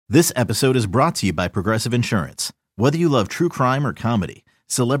This episode is brought to you by Progressive Insurance. Whether you love true crime or comedy,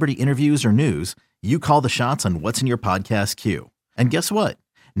 celebrity interviews or news, you call the shots on what's in your podcast queue. And guess what?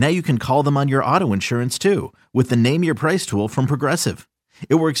 Now you can call them on your auto insurance too with the Name Your Price tool from Progressive.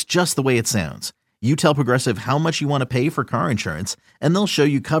 It works just the way it sounds. You tell Progressive how much you want to pay for car insurance, and they'll show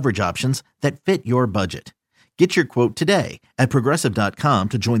you coverage options that fit your budget. Get your quote today at Progressive.com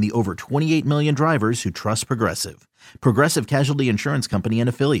to join the over 28 million drivers who trust Progressive. Progressive Casualty Insurance Company and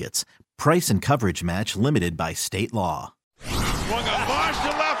Affiliates. Price and coverage match limited by state law. Swung a launch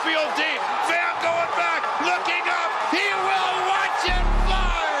to left field deep. Pham going back, looking up. He will watch it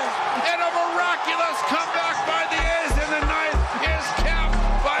fly. And a miraculous comeback by the A's in the ninth is capped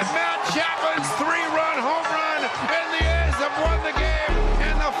by Matt Chapman's three-run home run. And the A's have won the game.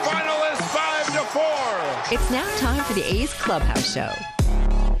 And the final is 5-4. It's now time for the A's Clubhouse Show.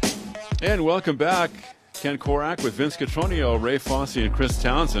 And welcome back. Ken Korak with Vince Cotroneo, Ray Fosse, and Chris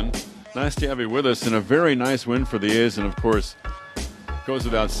Townsend. Nice to have you with us, and a very nice win for the A's. And, of course, goes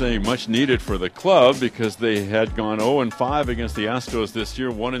without saying, much needed for the club because they had gone 0-5 against the Astros this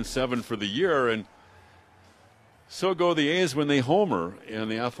year, 1-7 for the year. And so go the A's when they homer. And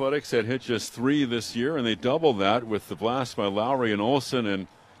the Athletics had hit just 3 this year, and they doubled that with the blast by Lowry and Olson and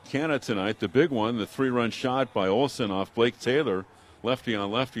Canna tonight. The big one, the 3-run shot by Olson off Blake Taylor, lefty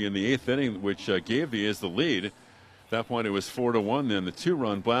on lefty in the 8th inning, which gave the A's the lead. At that point, it was 4-1. Then the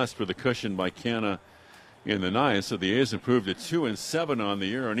 2-run blast for the cushion by Canna in the 9th. So the A's improved to 2-7 on the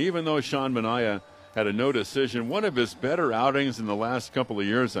year. And even though Sean Manaea had a no decision, one of his better outings in the last couple of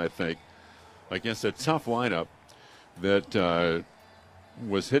years, I think, against a tough lineup that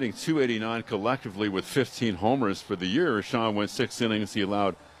was hitting .289 collectively with 15 homers for the year. Sean went 6 innings. He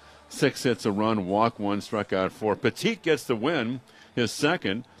allowed 6 hits, a run, walk 1, struck out 4. Petit gets the win, his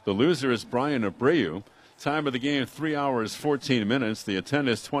second. The loser is Brian Abreu. Time of the game, 3 hours, 14 minutes. The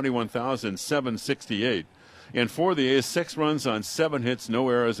attendance, 21,768. And for the A's, 6 runs on 7 hits, no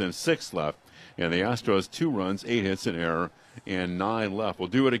errors, and 6 left. And the Astros, 2 runs, 8 hits, an error, and 9 left. We'll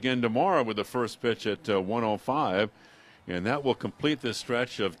do it again tomorrow with the first pitch at 1:05. And that will complete this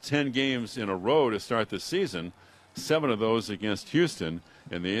stretch of 10 games in a row to start the season. 7 of those against Houston.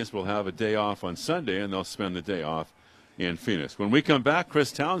 And the A's will have a day off on Sunday, and they'll spend the day off in Phoenix. When we come back,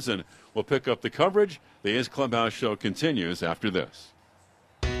 Chris Townsend will pick up the coverage. The A's Clubhouse Show continues after this.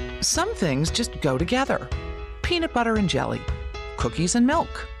 Some things just go together. Peanut butter and jelly, cookies and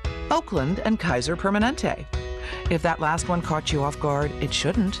milk, Oakland and Kaiser Permanente. If that last one caught you off guard, it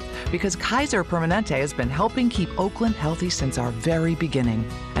shouldn't, because Kaiser Permanente has been helping keep Oakland healthy since our very beginning.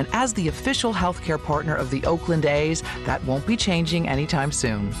 And as the official healthcare partner of the Oakland A's, that won't be changing anytime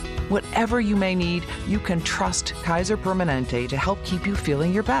soon. Whatever you may need, you can trust Kaiser Permanente to help keep you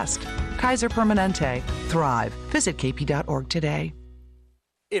feeling your best. Kaiser Permanente. Thrive. Visit kp.org today.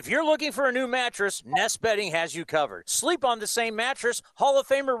 If you're looking for a new mattress, Nest Bedding has you covered. Sleep on the same mattress Hall of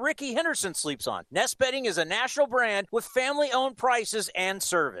Famer Ricky Henderson sleeps on. Nest Bedding is a national brand with family-owned prices and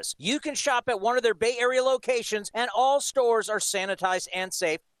service. You can shop at one of their Bay Area locations, and all stores are sanitized and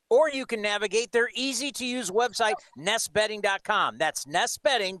safe. Or you can navigate their easy-to-use website, nestbedding.com. That's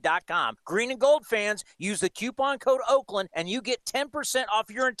nestbedding.com. Green and gold fans, use the coupon code Oakland, and you get 10%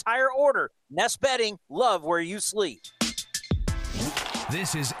 off your entire order. Nest Bedding, love where you sleep.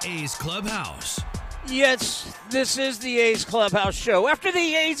 This is A's Clubhouse. Yes, this is the A's Clubhouse Show. After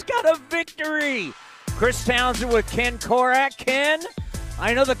the A's got a victory. Chris Townsend with Ken Korak. Ken,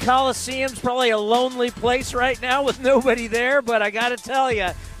 I know the Coliseum's probably a lonely place right now with nobody there, but I got to tell you,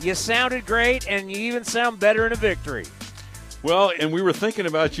 you sounded great, and you even sound better in a victory. Well, and we were thinking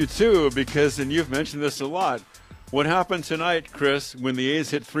about you, too, because, and you've mentioned this a lot, what happened tonight, Chris, when the A's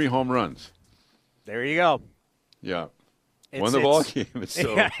hit 3 home runs? There you go. Yeah. Won the ball game.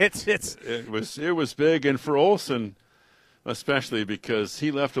 So yeah, it was big, and for Olson especially, because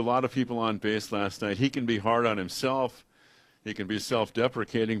he left a lot of people on base last night. He can be hard on himself. He can be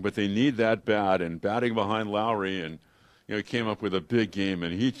self-deprecating, but they need that bat, and batting behind Lowry, and he came up with a big game,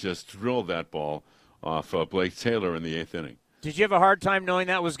 and he just drilled that ball off Blake Taylor in the 8th inning. Did you have a hard time knowing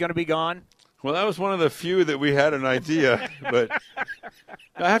that was going to be gone? Well, that was one of the few that we had an idea, but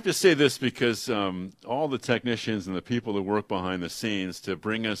I have to say this because all the technicians and the people that work behind the scenes to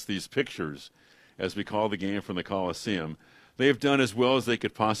bring us these pictures, as we call the game from the Coliseum, they've done as well as they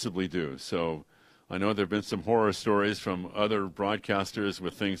could possibly do. So I know there have been some horror stories from other broadcasters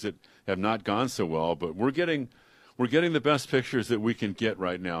with things that have not gone so well, but we're getting the best pictures that we can get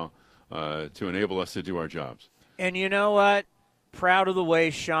right now to enable us to do our jobs. And you know what? Proud of the way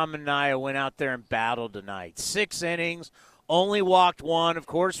Sean Manaea went out there and battled tonight. 6 innings, only walked 1. Of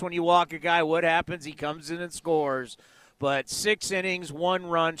course, when you walk a guy, what happens? He comes in and scores. but 6 innings, 1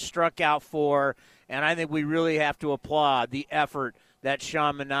 run, struck out 4, and I think we really have to applaud the effort that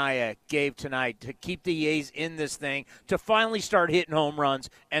Sean Manaea gave tonight to keep the A's in this thing, to finally start hitting home runs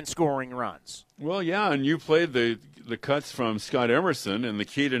and scoring runs. Well, yeah, and you played the cuts from Scott Emerson, and the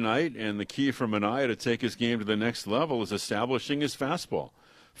key tonight and the key for Manaea to take his game to the next level is establishing his fastball.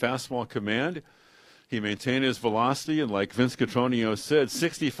 Fastball command. He maintained his velocity, and like Vince Cotroneo said,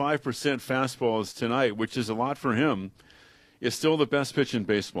 65% fastballs tonight, which is a lot for him, is still the best pitch in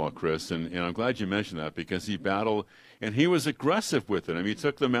baseball, Chris. And I'm glad you mentioned that because he battled, and he was aggressive with it. I mean, he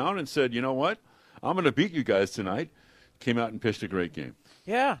took them out and said, you know what, I'm going to beat you guys tonight. Came out and pitched a great game.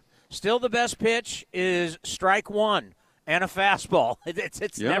 Yeah. Still the best pitch is strike 1 and a fastball.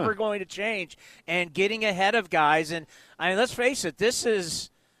 It's never going to change. And getting ahead of guys. And, I mean, let's face it, this is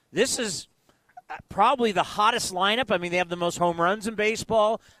probably the hottest lineup. I mean, they have the most home runs in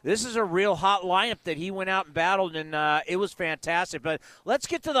baseball. This is a real hot lineup that he went out and battled, and it was fantastic. But let's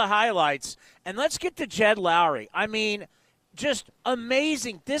get to the highlights, and let's get to Jed Lowrie. I mean, just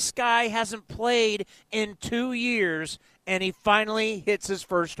amazing. This guy hasn't played in 2 years, and he finally hits his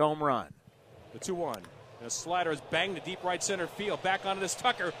first home run. The 2-1. And a slider is banged to deep right center field. Back onto this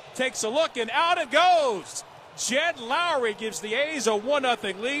Tucker. Takes a look, and out it goes. Jed Lowrie gives the A's a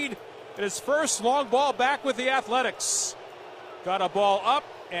 1-0 lead. And his first long ball back with the Athletics. Got a ball up,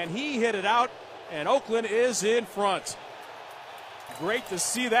 and he hit it out, and Oakland is in front. Great to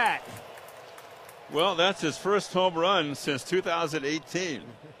see that. Well, that's his first home run since 2018.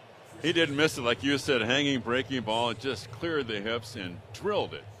 He didn't miss it, like you said, hanging, breaking ball, just cleared the hips and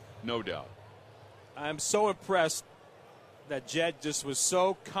drilled it, no doubt. I'm so impressed that Jed just was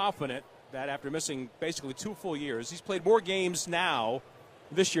so confident that after missing basically 2 full years, he's played more games now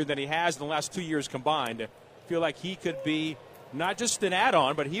this year than he has in the last 2 years combined. I feel like he could be not just an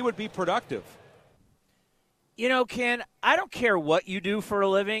add-on, but he would be productive. You know, Ken, I don't care what you do for a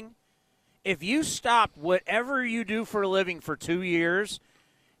living. If you stop whatever you do for a living for 2 years,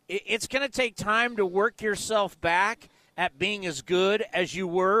 it's going to take time to work yourself back at being as good as you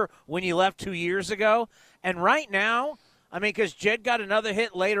were when you left 2 years ago. And right now, I mean, because Jed got another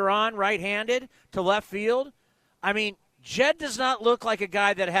hit later on, right-handed, to left field. I mean, Jed does not look like a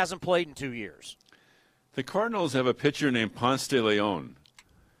guy that hasn't played in 2 years. The Cardinals have a pitcher named Ponce de Leon.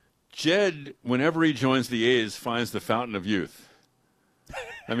 Jed, whenever he joins the A's, finds the fountain of youth.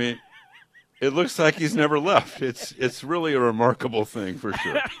 I mean, it looks like he's never left. It's really a remarkable thing for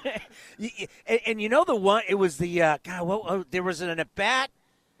sure. And you know the one, it was the, there was an at-bat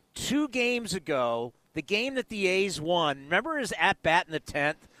 2 games ago, the game that the A's won. Remember his at-bat in the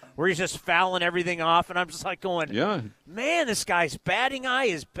 10th? Where he's just fouling everything off, and I'm just like going, yeah, man, this guy's batting eye,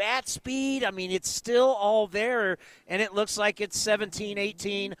 his bat speed, I mean, it's still all there, and it looks like it's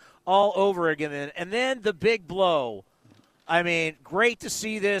 17-18 all over again. And then the big blow. I mean, great to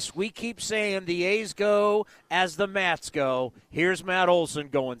see this. We keep saying the A's go as the Mats go. Here's Matt Olson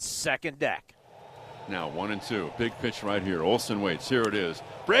going second deck. Now 1-2. Big pitch right here. Olson waits. Here it is.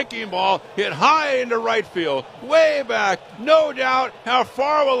 Breaking ball hit high into right field. Way back. No doubt. How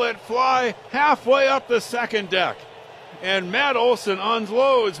far will it fly? Halfway up the second deck. And Matt Olson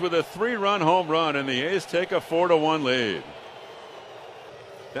unloads with a 3-run home run, and the A's take a 4-1 lead.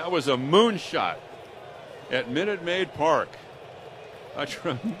 That was a moonshot at Minute Maid Park. A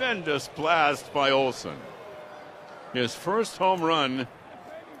tremendous blast by Olson. His first home run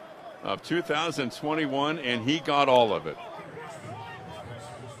of 2021, and he got all of it.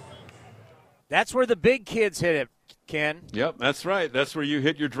 That's where the big kids hit it, Ken. Yep, that's right. That's where you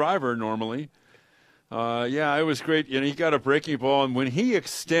hit your driver normally. Yeah, it was great. You know, he got a breaking ball, and when he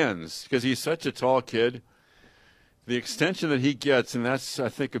extends, because he's such a tall kid, the extension that he gets, and that's, I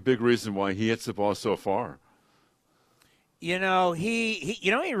think, a big reason why he hits the ball so far. You know,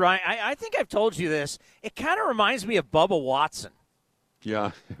 I think I've told you this. It kind of reminds me of Bubba Watson.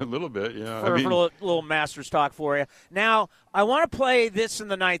 Yeah, a little bit, yeah. For a little Masters talk for you. Now, I want to play this in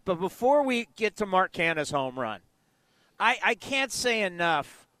the ninth, but before we get to Mark Canha's home run, I can't say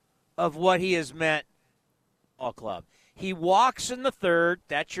enough of what he has meant to the ball club. He walks in the third.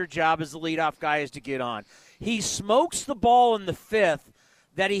 That's your job as the leadoff guy, is to get on. He smokes the ball in the fifth,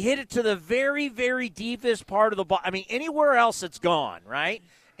 that he hit it to the very, very deepest part of the ball. I mean, anywhere else it's gone, right?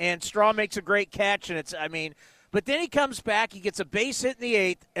 And Straw makes a great catch, and it's, I mean, but then he comes back, he gets a base hit in the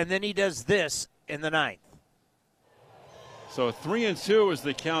eighth, and then he does this in the ninth. So 3-2 is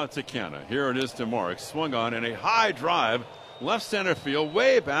the count to Canha. Here it is to Mark. Swung on in a high drive, left center field,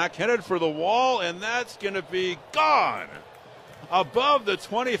 way back, headed for the wall, and that's going to be gone. Above the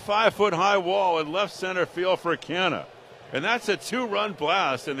 25-foot high wall in left center field for Canha. And that's a 2-run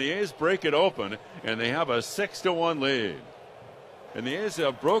blast, and the A's break it open, and they have a 6-1 lead. And the A's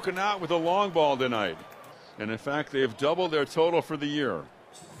have broken out with a long ball tonight. And, in fact, they've doubled their total for the year.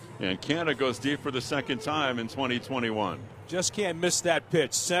 And Canada goes deep for the second time in 2021. Just can't miss that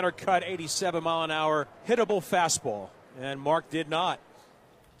pitch. Center cut, 87-mile-an-hour, hittable fastball. And Mark did not.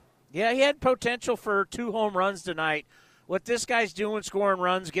 Yeah, he had potential for 2 home runs tonight. What this guy's doing, scoring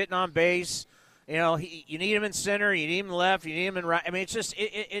runs, getting on base, you know, you need him in center, you need him in left, you need him in right. I mean, it's just,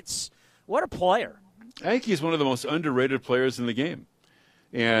 it's what a player. I think he's one of the most underrated players in the game.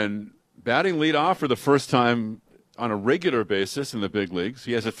 And batting leadoff for the first time on a regular basis in the big leagues.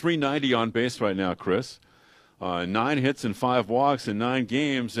 He has a .390 on base right now, Chris. 9 hits and 5 walks in 9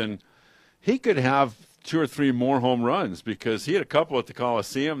 games. And he could have 2 or 3 more home runs because he had a couple at the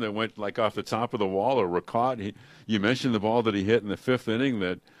Coliseum that went like off the top of the wall or were caught. You mentioned the ball that he hit in the 5th inning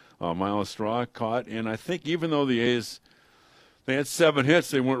that Miles Straw caught. And I think even though the A's, they had 7 hits,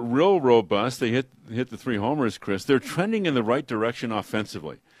 they weren't real robust. They hit the 3 homers, Chris. They're trending in the right direction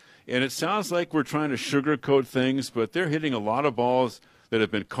offensively. And it sounds like we're trying to sugarcoat things, but they're hitting a lot of balls that have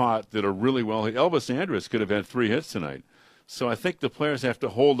been caught that are really well hit. Elvis Andrus could have had 3 hits tonight. So I think the players have to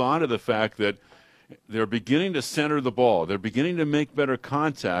hold on to the fact that they're beginning to center the ball. They're beginning to make better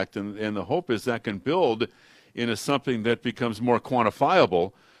contact, and the hope is that can build into something that becomes more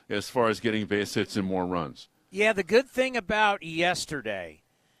quantifiable as far as getting base hits and more runs. Yeah, the good thing about yesterday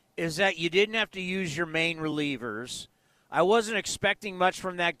is that you didn't have to use your main relievers. I wasn't expecting much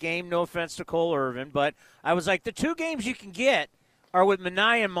from that game, no offense to Cole Irvin, but I was like, the 2 games you can get are with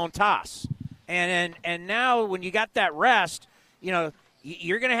Minaya and Montas. And now when you got that rest, you know,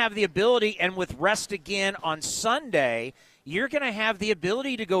 you're going to have the ability, and with rest again on Sunday, you're going to have the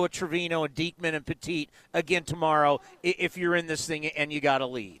ability to go with Trevino and Diekman and Petit again tomorrow if you're in this thing and you got a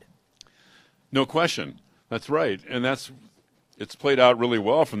lead. No question. That's right. And it's played out really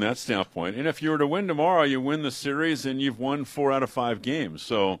well from that standpoint. And if you were to win tomorrow, you win the series and you've won 4 out of 5 games.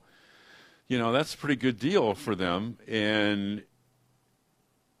 So, you know, that's a pretty good deal for them. And,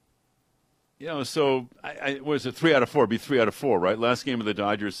 you know, so was it 3 out of 4? It'd be 3 out of 4, right? Last game of the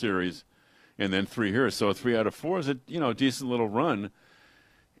Dodgers series and then 3 here. So 3 out of 4 is a, you know, decent little run.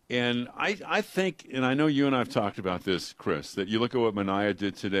 And I think, and I know you and I have talked about this, Chris, that you look at what Minaya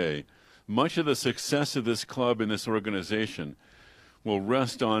did today. Much of the success of this club and this organization will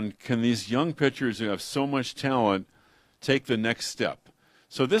rest on, can these young pitchers who have so much talent take the next step?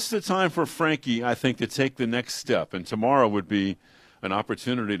 So this is the time for Frankie, I think, to take the next step. And tomorrow would be an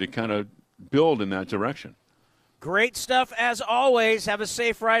opportunity to kind of build in that direction. Great stuff as always. Have a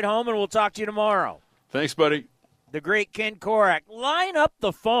safe ride home, and we'll talk to you tomorrow. Thanks, buddy. The great Ken Korak. Line up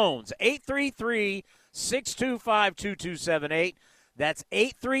the phones, 833-625-2278. That's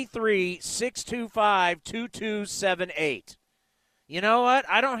 833-625-2278. You know what?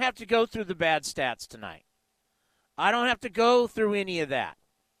 I don't have to go through the bad stats tonight. I don't have to go through any of that.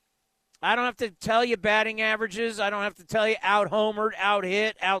 I don't have to tell you batting averages. I don't have to tell you out-homered,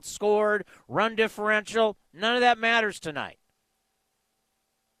 out-hit, outscored, run differential. None of that matters tonight.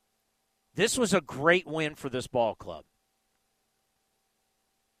 This was a great win for this ball club.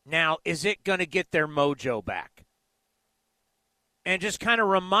 Now, is it going to get their mojo back? And just kind of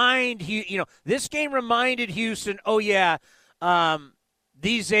remind this game reminded Houston, oh, yeah,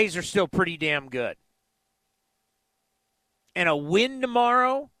 these A's are still pretty damn good. And a win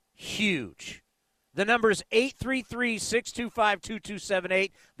tomorrow, huge. The number is 833-625-2278.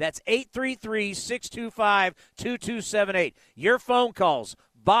 That's 833-625-2278. Your phone calls.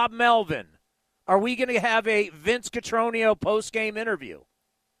 Bob Melvin, are we going to have a Vince Cotroneo post-game interview?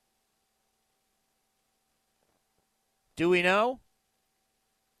 Do we know?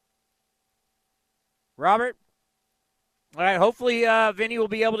 Robert? All right, hopefully Vinny will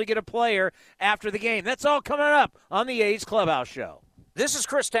be able to get a player after the game. That's all coming up on the A's Clubhouse Show. This is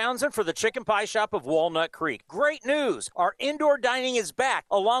Chris Townsend for the Chicken Pie Shop of Walnut Creek. Great news! Our indoor dining is back,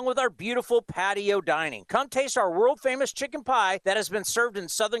 along with our beautiful patio dining. Come taste our world-famous chicken pie that has been served in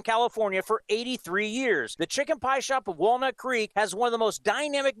Southern California for 83 years. The Chicken Pie Shop of Walnut Creek has one of the most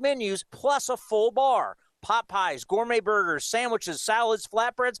dynamic menus, plus a full bar. Pot pies, gourmet burgers, sandwiches, salads,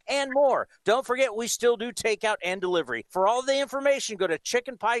 flatbreads, and more. Don't forget, we still do takeout and delivery. For all the information, go to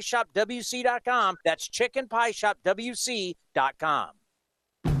chickenpieshopwc.com. That's chickenpieshopwc.com.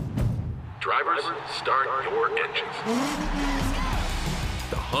 Drivers, start your engines.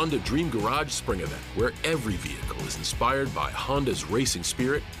 The Honda Dream Garage Spring Event, where every vehicle is inspired by Honda's racing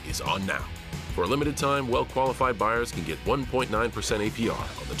spirit, is on now. For a limited time, well-qualified buyers can get 1.9% APR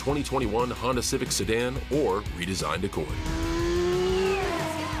on the 2021 Honda Civic Sedan or redesigned Accord.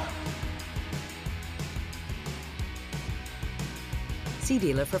 See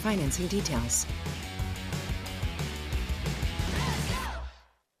dealer for financing details.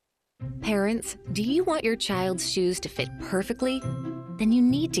 Parents, do you want your child's shoes to fit perfectly? Then you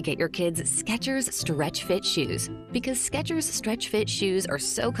need to get your kids Skechers Stretch Fit shoes, because Skechers Stretch Fit shoes are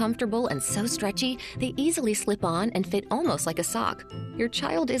so comfortable and so stretchy, they easily slip on and fit almost like a sock. Your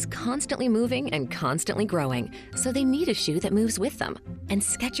child is constantly moving and constantly growing, so they need a shoe that moves with them. And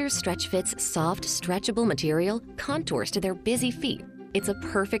Skechers Stretch Fit's soft, stretchable material contours to their busy feet. It's a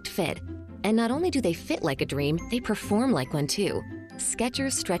perfect fit. And not only do they fit like a dream, they perform like one too.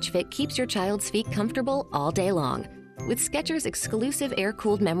 Skechers Stretch Fit keeps your child's feet comfortable all day long. With Skechers' exclusive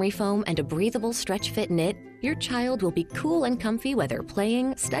air-cooled memory foam and a breathable stretch fit knit, your child will be cool and comfy whether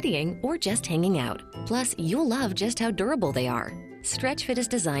playing, studying, or just hanging out. Plus, you'll love just how durable they are. Stretch Fit is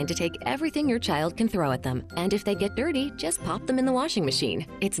designed to take everything your child can throw at them, and if they get dirty, just pop them in the washing machine.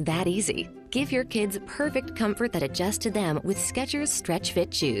 It's that easy. Give your kids perfect comfort that adjusts to them with Skechers Stretch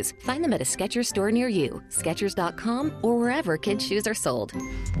Fit shoes. Find them at a Skechers store near you, Skechers.com, or wherever kids' shoes are sold.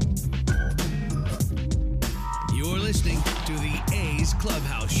 You're listening to the A's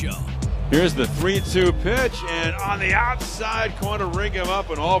Clubhouse Show. Here's the 3-2 pitch, and on the outside corner, ring him up,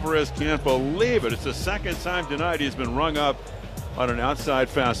 and Alvarez can't believe it. It's the second time tonight he's been rung up on an outside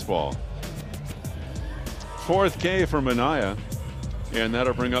fastball. Fourth K for Minaya, and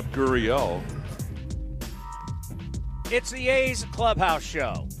that'll bring up Gurriel. It's the A's Clubhouse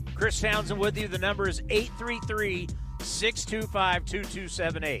Show. Chris Townsend with you. The number is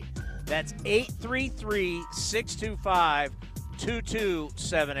 833-625-2278. That's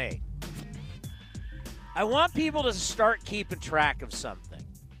 833-625-2278. I want people to start keeping track of something.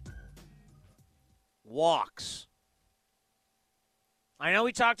 Walks. I know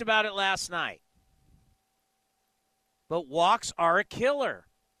we talked about it last night, but walks are a killer.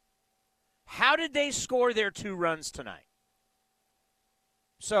 How did they score their 2 runs tonight?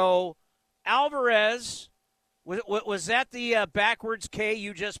 So, Alvarez, was that the backwards K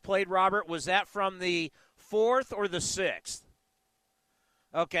you just played, Robert? Was that from the 4th or the 6th?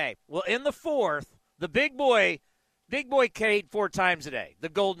 Okay, well, in the 4th, the big boy K'd 4 times a day, the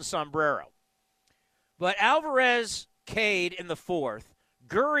golden sombrero. But Alvarez K'd in the 4th.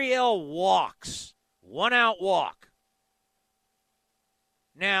 Gurriel walks, 1-out walk.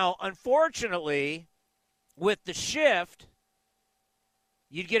 Now, unfortunately, with the shift,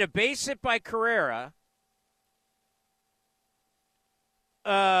 you'd get a base hit by Carrera.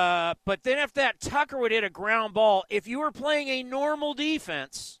 But then if that Tucker would hit a ground ball, if you were playing a normal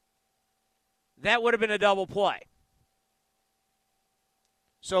defense, that would have been a double play.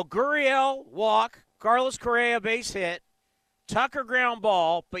 So Gurriel walk, Carlos Correa base hit, Tucker ground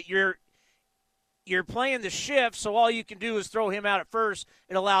ball, but you're playing the shift, so all you can do is throw him out at first.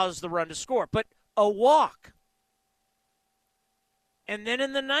 It allows the run to score. But a walk. And then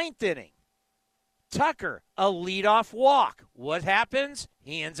in the 9th inning, Tucker, a leadoff walk. What happens?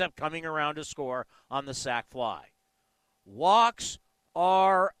 He ends up coming around to score on the sac fly. Walks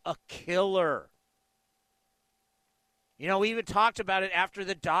are a killer. You know, we even talked about it after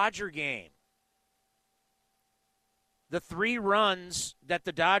the Dodger game. The 3 runs that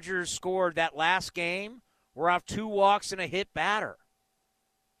the Dodgers scored that last game were off 2 walks and a hit batter.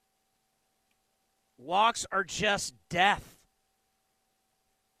 Walks are just death.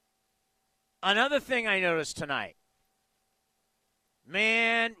 Another thing I noticed tonight,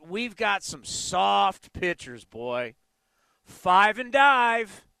 man, we've got some soft pitchers, boy. 5 and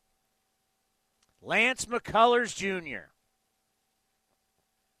dive. Lance McCullers Jr.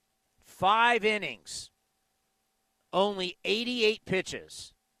 5 innings. Only 88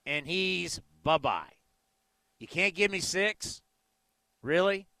 pitches, and he's bye-bye. You can't give me 6?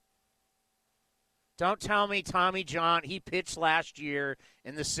 Really? Don't tell me Tommy John, he pitched last year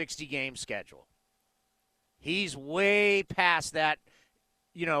in the 60-game schedule. He's way past that,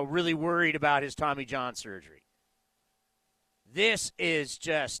 really worried about his Tommy John surgery. This is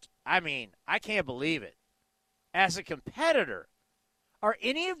just, I can't believe it. As a competitor, are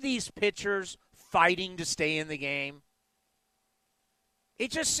any of these pitchers fighting to stay in the game? It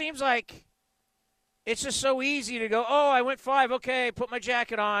just seems like it's just so easy to go, oh, I went 5, okay, put my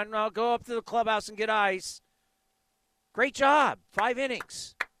jacket on, I'll go up to the clubhouse and get ice. Great job, 5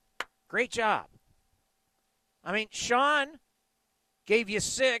 innings. Great job. Sean gave you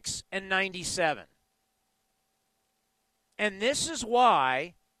 6 and 97. And this is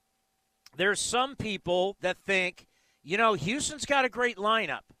why there's some people that think, Houston's got a great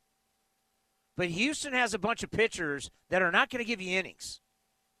lineup. But Houston has a bunch of pitchers that are not going to give you innings.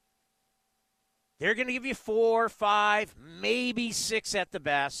 They're going to give you 4, 5, maybe 6 at the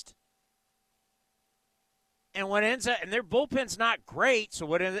best. And what ends up, and their bullpen's not great, so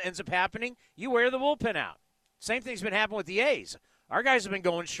what ends up happening, you wear the bullpen out. Same thing's been happening with the A's. Our guys have been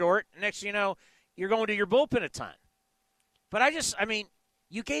going short. Next thing you know, you're going to your bullpen a ton. But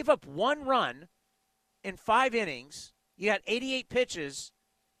you gave up 1 run in 5 innings. You got 88 pitches,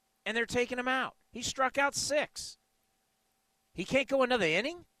 and they're taking him out. He struck out 6. He can't go another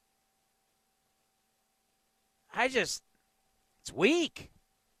inning? It's weak.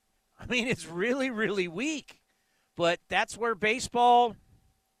 It's really, really weak. But that's where baseball's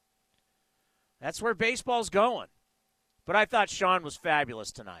going. But I thought Sean was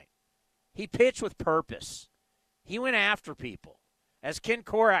fabulous tonight. He pitched with purpose. He went after people, as Ken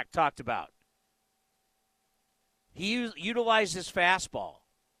Korak talked about. He utilized his fastball.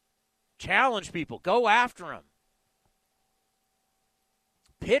 Challenge people. Go after him.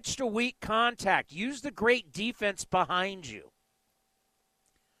 Pitch to weak contact. Use the great defense behind you.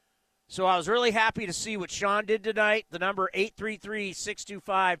 So I was really happy to see what Sean did tonight. The number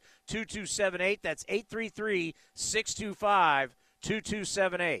 833-625-2278. That's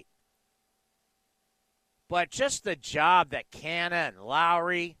 833-625-2278. But just the job that Canna and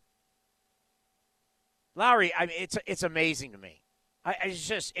Lowry, it's amazing to me. It's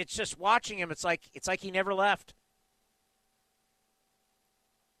just watching him. It's like he never left.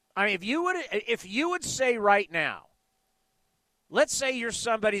 If you would say right now, let's say you're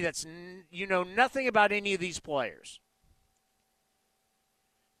somebody that's nothing about any of these players,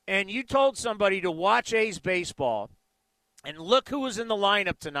 and you told somebody to watch A's baseball and look who was in the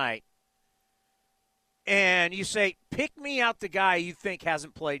lineup tonight, and you say, pick me out the guy you think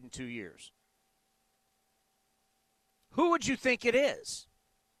hasn't played in 2 years. Who would you think it is?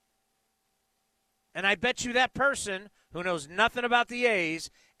 And I bet you that person who knows nothing about the A's,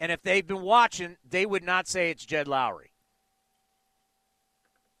 and if they've been watching, they would not say it's Jed Lowry.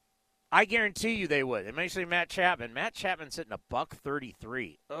 I guarantee you they would. It may say Matt Chapman. Matt Chapman's hitting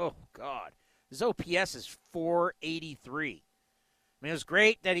 $133. Oh, God. His OPS is 483. It was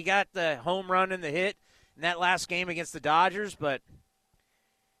great that he got the home run and the hit in that last game against the Dodgers, but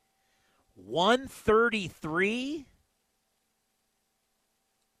 133?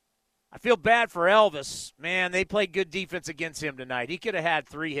 I feel bad for Elvis. Man, they played good defense against him tonight. He could have had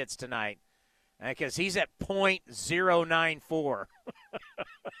 3 hits tonight because he's at .094.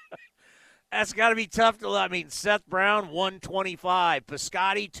 That's got to be tough to – Seth Brown, 125.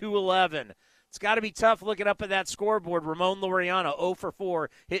 Piscotty, 211. It's got to be tough looking up at that scoreboard. Ramon Laureano, 0 for 4,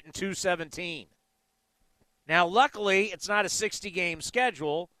 hitting .217. Now, luckily, it's not a 60-game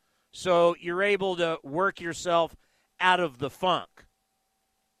schedule, so you're able to work yourself out of the funk.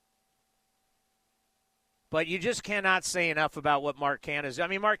 But you just cannot say enough about what Mark Canha's.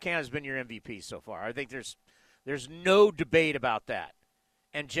 Mark Canha's been your MVP so far. I think there's no debate about that.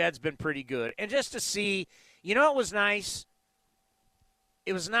 And Jed's been pretty good. And just to see, it was nice?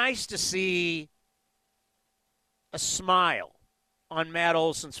 It was nice to see a smile on Matt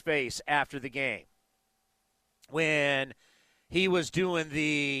Olson's face after the game when he was doing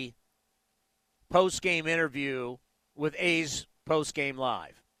the post-game interview with A's Post-Game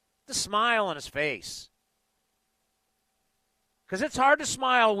Live. The smile on his face. Because it's hard to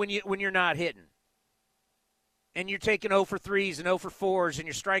smile when you're not hitting. And you're taking 0 for 3s and 0 for 4s and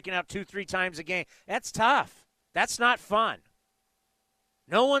you're striking out 2-3 times a game. That's tough. That's not fun.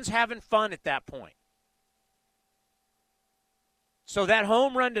 No one's having fun at that point. So that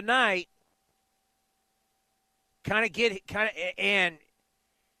home run tonight and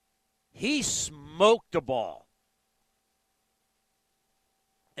he smoked the ball.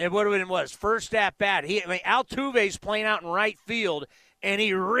 And what it was, first at bat. Altuve's playing out in right field, and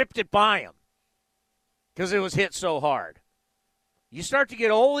he ripped it by him because it was hit so hard. You start to get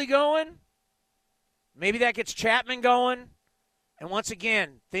Ole going, maybe that gets Chapman going, and once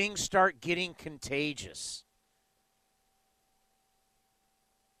again, things start getting contagious.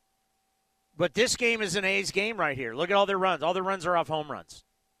 But this game is an A's game right here. Look at all their runs. All their runs are off home runs.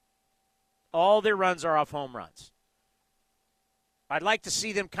 All their runs are off home runs. I'd like to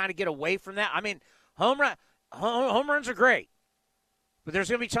see them kind of get away from that. Home runs are great. But there's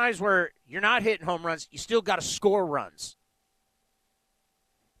going to be times where you're not hitting home runs. You still got to score runs.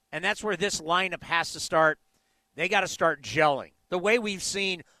 And that's where this lineup has to start. They got to start gelling. The way we've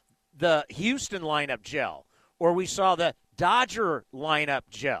seen the Houston lineup gel, or we saw the Dodger lineup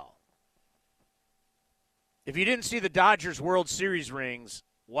gel. If you didn't see the Dodgers World Series rings,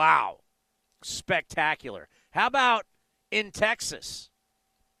 wow, spectacular. How about in Texas?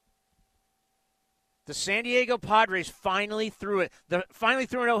 The San Diego Padres finally threw it. Finally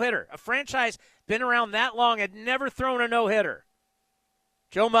threw a no-hitter. A franchise been around that long had never thrown a no-hitter.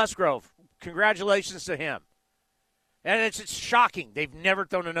 Joe Musgrove, congratulations to him. And it's shocking. They've never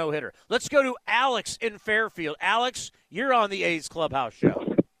thrown a no-hitter. Let's go to Alex in Fairfield. Alex, you're on the A's Clubhouse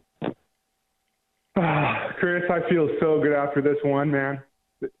Show. Chris, I feel so good after this one, man.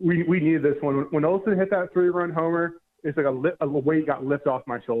 We needed this one. When Olsen hit that 3-run homer, it's like a weight got lifted off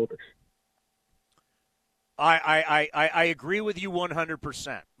my shoulders. I agree with you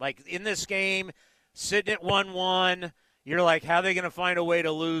 100%. Like, in this game, sitting at 1-1, you're like, how are they going to find a way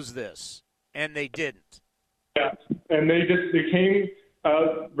to lose this? And they didn't. Yeah, and they came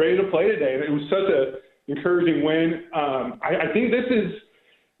ready to play today. It was such an encouraging win. I think this is,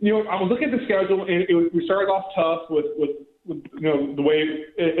 I was looking at the schedule, and we started off tough with the way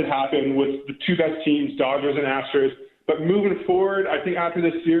it happened with the two best teams, Dodgers and Astros. But moving forward, I think after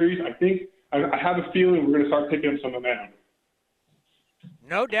this series, I have a feeling we're going to start picking up some momentum.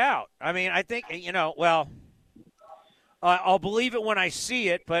 No doubt. I mean, I think, I'll believe it when I see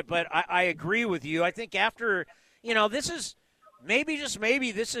it, but I agree with you. I think after, this is maybe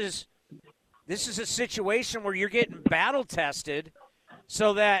this is a situation where you're getting battle tested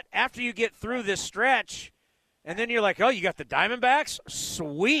so that after you get through this stretch and then you're like, oh, you got the Diamondbacks?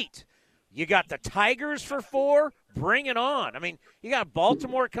 Sweet. You got the Tigers for 4? Bring it on. I mean, you got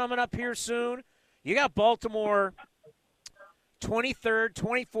Baltimore coming up here soon. You got Baltimore 23rd,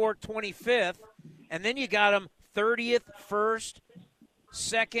 24th, 25th, and then you got them 30th, 1st,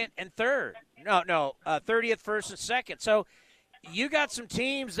 2nd, and 3rd. 30th, 1st, and 2nd. So you got some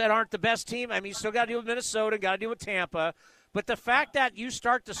teams that aren't the best team. I mean, you still got to deal with Minnesota, got to deal with Tampa. But the fact that you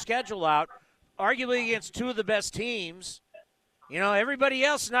start the schedule out, arguably against two of the best teams, everybody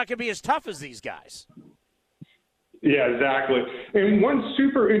else is not going to be as tough as these guys. Yeah, exactly. And one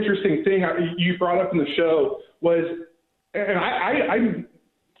super interesting thing you brought up in the show was, and I'm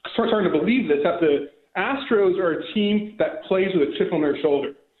starting to believe this, that the Astros are a team that plays with a chip on their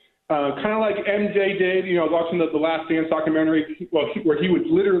shoulder. Kind of like MJ did, watching the Last Dance documentary, where he would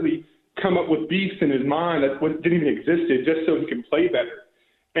literally come up with beats in his mind that didn't even exist just so he can play better.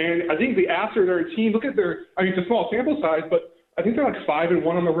 And I think the Astros are a team, it's a small sample size, but I think they're like 5-1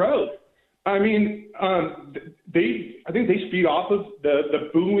 on the road. I mean, I think they feed off of the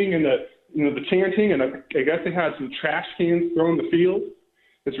booing and the chanting, and I guess they had some trash cans thrown in the field.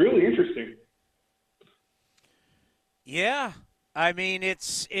 It's really interesting. Yeah, I mean,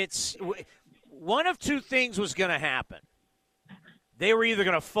 it's one of two things was going to happen. They were either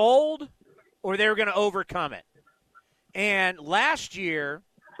going to fold or they were going to overcome it. And last year,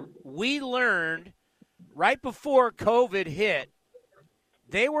 we learned right before COVID hit,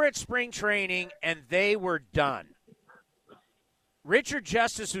 they were at spring training and they were done. Richard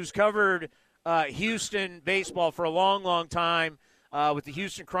Justice, who's covered Houston baseball for a long, long time, with the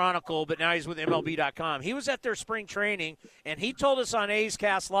Houston Chronicle, but now he's with MLB.com. He was at their spring training, and he told us on A's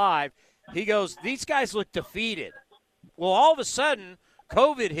Cast Live, he goes, these guys look defeated. Well, all of a sudden,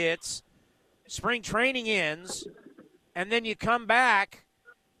 COVID hits, spring training ends, and then you come back,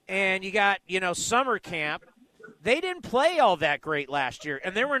 and you got, summer camp. They didn't play all that great last year,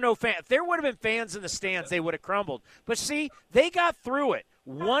 and there were no fans. If there would have been fans in the stands, they would have crumbled. But, see, they got through it,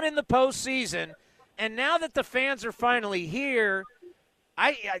 won in the postseason, and now that the fans are finally here,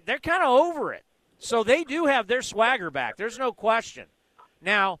 they're kind of over it. So they do have their swagger back. There's no question.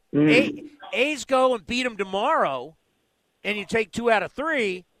 Now, A's go and beat them tomorrow, and you take 2 out of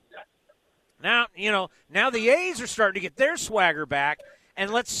 3. Now, now the A's are starting to get their swagger back,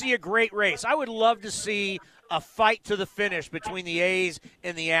 and let's see a great race. I would love to see a fight to the finish between the A's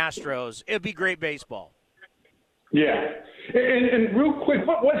and the Astros. It would be great baseball. Yeah. And real quick,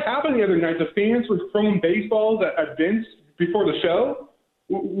 what happened the other night? The fans were throwing baseballs at Vince before the show.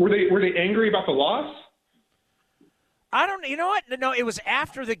 Were they angry about the loss? I don't. You know what? No, it was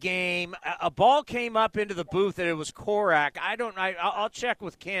after the game. A ball came up into the booth, and it was Korak. I'll check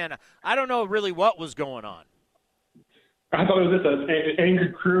with Ken. I don't know really what was going on. I thought it was just an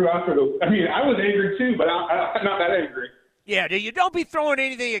angry crew after the. I mean, I was angry too, but I'm not that angry. Yeah, you don't be throwing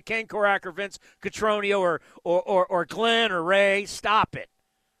anything at Ken Korak or Vince Cotroneo or Glenn or Ray. Stop it.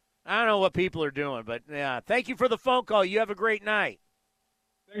 I don't know what people are doing, but yeah. Thank you for the phone call. You have a great night.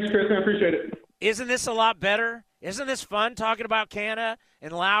 Thanks, Chris. I appreciate it. Isn't this a lot better? Isn't this fun talking about Canna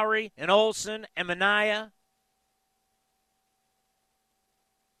and Lowry and Olsen and Manaea?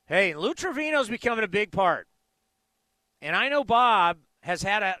 Hey, Lou Trevino's becoming a big part. And I know Bob has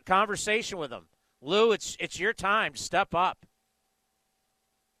had a conversation with him. Lou, it's your time to step up.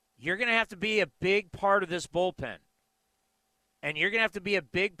 You're going to have to be a big part of this bullpen. And you're going to have to be a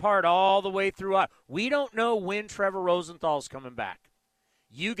big part all the way throughout. We don't know when Trevor Rosenthal's coming back.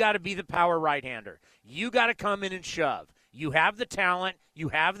 You got to be the power right-hander. You got to come in and shove. You have the talent. You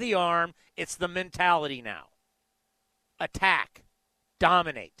have the arm. It's the mentality now. attack,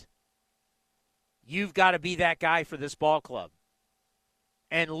 dominate. You've got to be that guy for this ball club.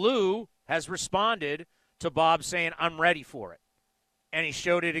 And Lou has responded to Bob saying, I'm ready for it. And he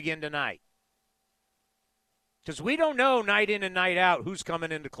showed it again tonight. Because we don't know night in and night out who's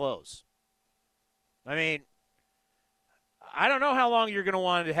coming in to close. I mean, I don't know how long you're going to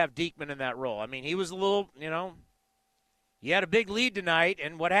want to have Diekman in that role. I mean, he was a little, he had a big lead tonight,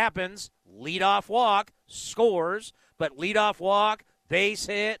 and what happens? Leadoff walk, scores, but leadoff walk, base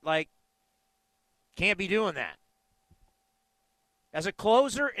hit, can't be doing that. As a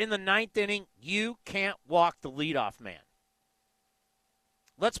closer in the ninth inning, you can't walk the leadoff man.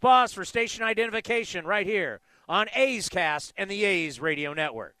 Let's pause for station identification right here on A's Cast and the A's Radio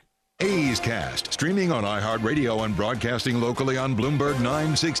Network. A's Cast, streaming on iHeartRadio and broadcasting locally on Bloomberg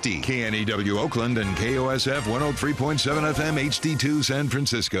 960, KNEW Oakland, and KOSF 103.7 FM HD2 San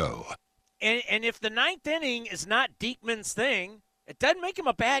Francisco. And if the ninth inning is not Diekman's thing, it doesn't make him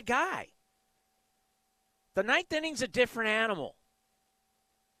a bad guy. The ninth inning's a different animal.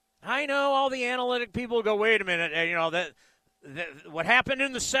 I know all the analytic people go, wait a minute, that what happened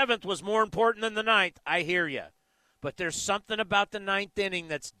in the seventh was more important than the ninth. I hear you. But there's something about the ninth inning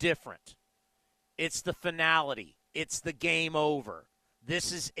that's different. It's the finality. It's the game over.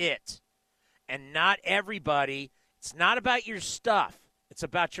 This is it. And not everybody, it's not about your stuff. It's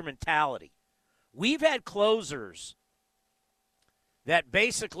about your mentality. We've had closers that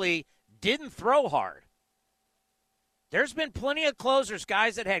basically didn't throw hard. There's been plenty of closers,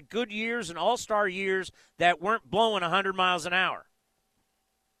 guys, that had good years and all-star years that weren't blowing 100 miles an hour.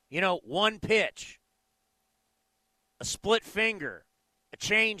 One pitch. A split finger, a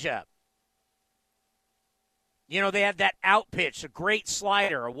changeup. They had that out pitch, a great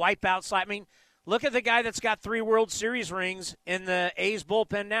slider, a wipeout slide. I mean, look at the guy that's got 3 World Series rings in the A's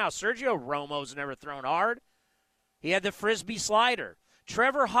bullpen now. Sergio Romo's never thrown hard. He had the Frisbee slider.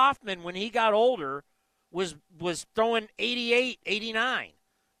 Trevor Hoffman, when he got older, was throwing 88, 89.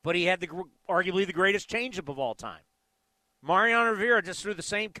 But he had arguably the greatest changeup of all time. Mariano Rivera just threw the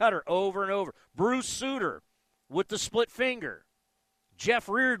same cutter over and over. Bruce Sutter with the split finger. Jeff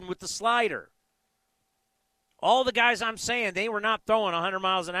Reardon with the slider. All the guys I'm saying, they were not throwing 100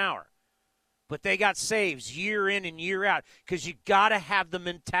 miles an hour. But they got saves year in and year out because you got to have the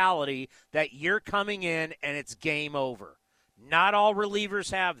mentality that you're coming in and it's game over. Not all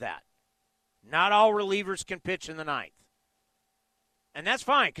relievers have that. Not all relievers can pitch in the ninth. And that's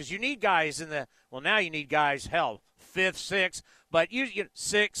fine because you need guys now you need guys, 5th, 6th, but you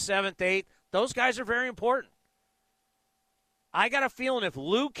 6th, 7th, 8th, those guys are very important. I got a feeling if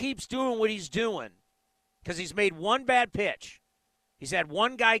Lou keeps doing what he's doing, because he's made one bad pitch, he's had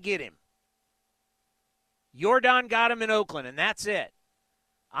one guy get him. Yordan got him in Oakland, and that's it.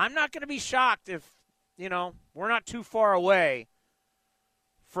 I'm not going to be shocked if, we're not too far away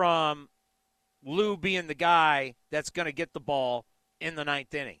from Lou being the guy that's going to get the ball in the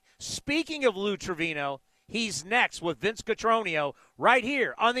ninth inning. Speaking of Lou Trevino, he's next with Vince Cotroneo right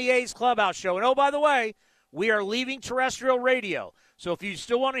here on the A's Clubhouse Show. And, oh, by the way, we are leaving terrestrial radio. So if you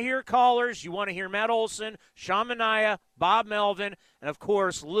still want to hear callers, you want to hear Matt Olson, Sean Manaea, Bob Melvin, and, of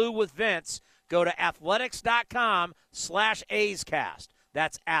course, Lou with Vince, go to athletics.com/A'sCast.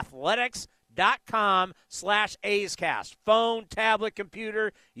 That's athletics.com/A'sCast. Phone, tablet,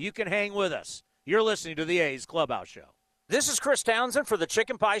 computer, you can hang with us. You're listening to the A's Clubhouse Show. This is Chris Townsend for the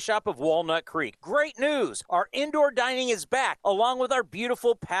Chicken Pie Shop of Walnut Creek. Great news! Our indoor dining is back, along with our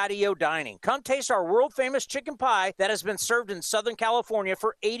beautiful patio dining. Come taste our world-famous chicken pie that has been served in Southern California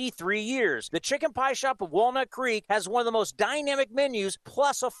for 83 years. The Chicken Pie Shop of Walnut Creek has one of the most dynamic menus,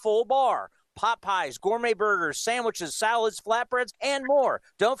 plus a full bar. Pot pies, gourmet burgers, sandwiches, salads, flatbreads, and more.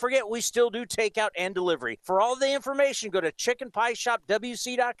 Don't forget, we still do takeout and delivery. For all the information, go to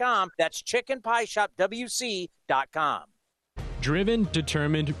chickenpieshopwc.com. That's chickenpieshopwc.com. Driven,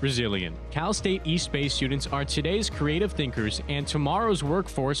 determined, resilient. Cal State East Bay students are today's creative thinkers and tomorrow's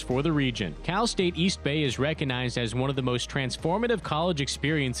workforce for the region. Cal State East Bay is recognized as one of the most transformative college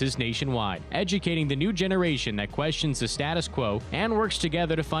experiences nationwide, educating the new generation that questions the status quo and works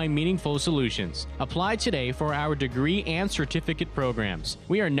together to find meaningful solutions. Apply today for our degree and certificate programs.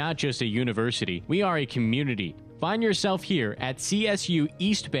 We are not just a university, we are a community. Find yourself here at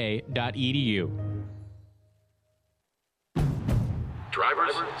csueastbay.edu.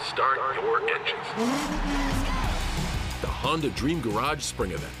 Drivers, start your engines. The Honda Dream Garage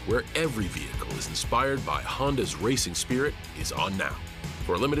Spring Event, where every vehicle is inspired by Honda's racing spirit, is on now.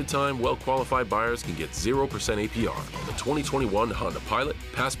 For a limited time, well-qualified buyers can get 0% APR on the 2021 Honda Pilot,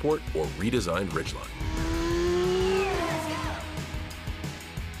 Passport, or redesigned Ridgeline.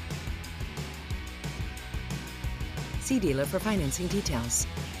 See dealer for financing details.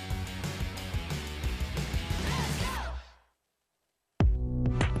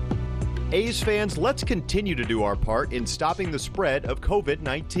 A's fans, let's continue to do our part in stopping the spread of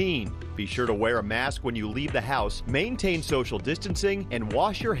COVID-19. Be sure to wear a mask when you leave the house, maintain social distancing, and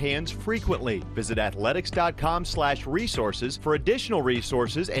wash your hands frequently. Visit athletics.com/resources for additional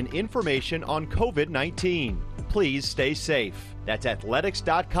resources and information on COVID-19. Please stay safe. That's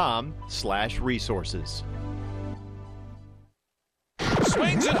athletics.com/resources.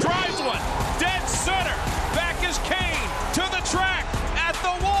 Swings and drives one. Dead center. Back is Kane to the track. At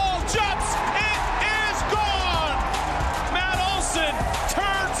the wall. Jumps. It is gone. Matt Olson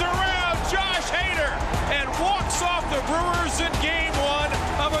turns around Josh Hader and walks off the Brewers in Game 1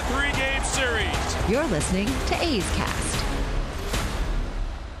 of a 3-game series. You're listening to A's Cast.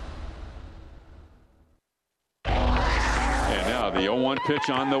 And now the 0-1 pitch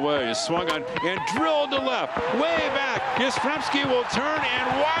on the way is swung on and drilled to left. Way back. Yastrzemski will turn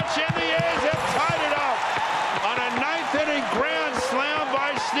and watch, and the A's have tied it up on a 9th-inning grand slam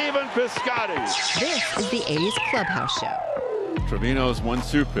by Stephen Piscotty. This is the A's Clubhouse Show. Trevino's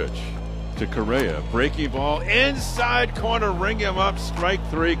 1-2 pitch to Correa. Breaking ball inside corner. Ring him up. Strike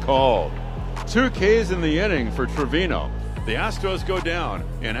 3 called. 2 Ks in the inning for Trevino. The Astros go down,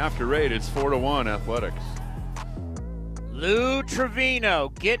 and after 8, it's 4-1 Athletics. Lou Trevino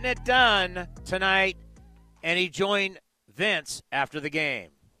getting it done tonight, and he joined Vince after the game.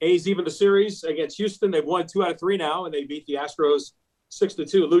 A's even the series against Houston. They've won 2 out of 3 now, and they beat the Astros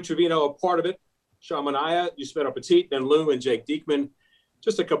 6-2. Lou Trevino, a part of it. Sean Manaea, Yusmeiro Petit, then Lou and Jake Diekman.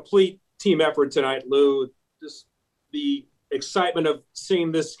 Just a complete team effort tonight, Lou. Just the excitement of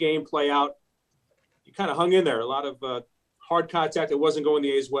seeing this game play out. You kind of hung in there. A lot of hard contact that wasn't going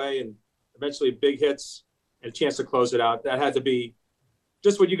the A's way, and eventually big hits and a chance to close it out. That had to be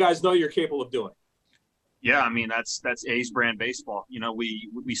just what you guys know you're capable of doing. Yeah, I mean, that's A's brand baseball. You know,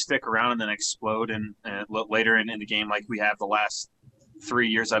 we stick around and then explode and later in the game like we have the last 3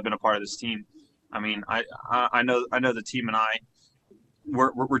 years I've been a part of this team. I mean, I know the team and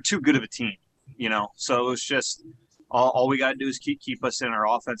we're too good of a team, you know. So it's just all we got to do is keep us in. Our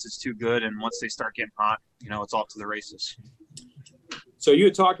offense is too good, and once they start getting hot, you know, it's off to the races. So you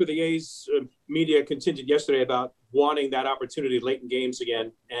had talked with the A's media contingent yesterday about wanting that opportunity late in games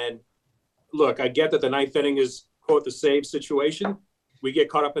again. And look, I get that the 9th inning is, quote, the save situation. We get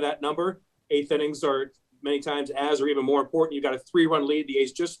caught up in that number. 8th innings are many times as or even more important. You got a 3-run lead. The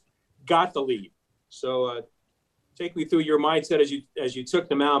A's just got the lead. So take me through your mindset as you took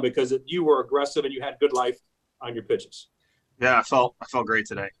the mound, because you were aggressive and you had good life on your pitches. Yeah, I felt great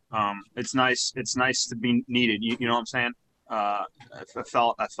today. It's nice to be needed. You know what I'm saying? I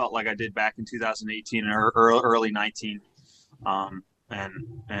felt like I did back in 2018 or early 19. And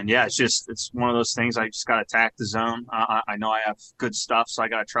yeah, it's one of those things. I just got to attack the zone. I know I have good stuff, so I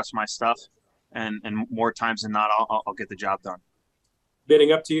got to trust my stuff. And more times than not, I'll get the job done.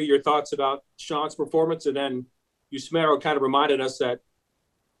 Bidding up to you, your thoughts about Sean's performance, and then Yusmeiro kind of reminded us that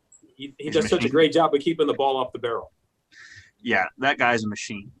he does such a great job of keeping the ball off the barrel. Yeah, that guy's a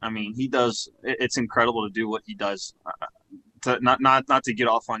machine. I mean, he does. It's incredible to do what he does. Not to get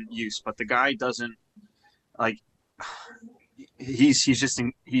off on use, but the guy doesn't like. He's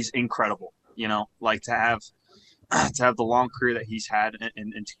incredible. You know, like to have the long career that he's had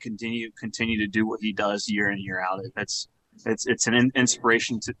and to continue to do what he does year in year out. It's an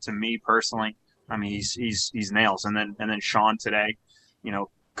inspiration to me personally. I mean, he's nails. And then Sean today, you know,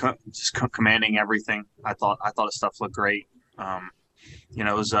 just commanding everything. I thought his stuff looked great. You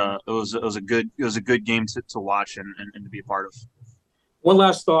know, it was a good game to watch and to be a part of. One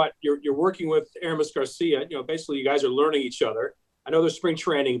last thought: you're working with Aramis Garcia. You know, basically you guys are learning each other. I know there's spring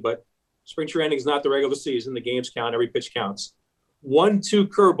training, but spring training is not the regular season. The games count. Every pitch counts. 1-2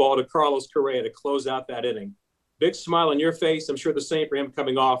 curveball to Carlos Correa to close out that inning. Big smile on your face. I'm sure the same for him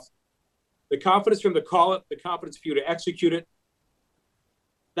coming off. The confidence for him to call it, the confidence for you to execute it.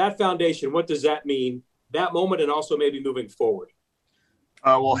 That foundation, what does that mean? That moment, and also maybe moving forward.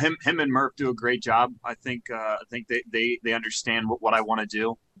 Well, him and Murph do a great job. I think they understand what I want to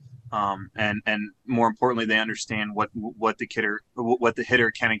do, and more importantly, they understand what the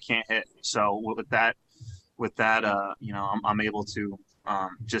hitter can and can't hit. So with that, you know, I'm able to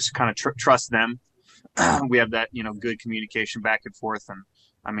just kind of trust them. We have that, you know, good communication back and forth, and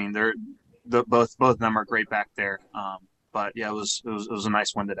I mean both of them are great back there. But yeah, it was a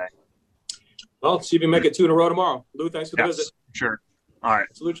nice one today. Well, see if you make it 2 in a row tomorrow. Lou, thanks for the visit. Sure. All right.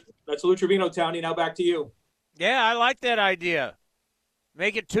 That's Lou Trevino, Townie. Now back to you. Yeah, I like that idea.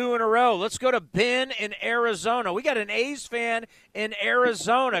 Make it 2 in a row. Let's go to Ben in Arizona. We got an A's fan in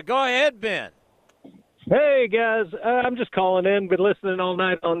Arizona. Go ahead, Ben. Hey, guys. I'm just calling in. Been listening all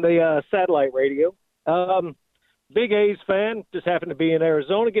night on the satellite radio. Big A's fan. Just happened to be in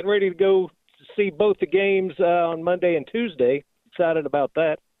Arizona, getting ready to go see both the games on Monday and Tuesday. Excited about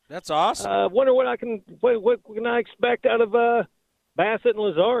that. That's awesome. Wonder what what can I expect out of Bassett and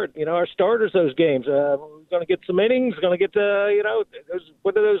Lazard? Our starters those games. We're going to get some innings. Going to get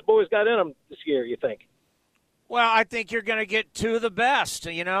what do those boys got in them this year? You think? Well, I think you're going to get two of the best.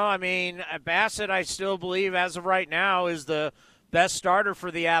 Bassett, I still believe, as of right now, is the best starter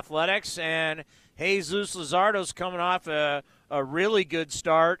for the Athletics, and Jesus Luzardo's coming off a really good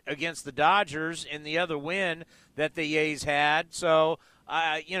start against the Dodgers in the other win that the A's had. So,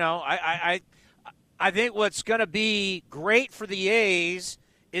 I think what's going to be great for the A's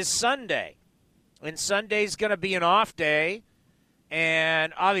is Sunday, and Sunday's going to be an off day.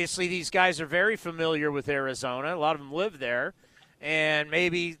 And obviously these guys are very familiar with Arizona. A lot of them live there. And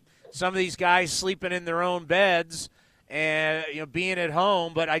maybe some of these guys sleeping in their own beds and being at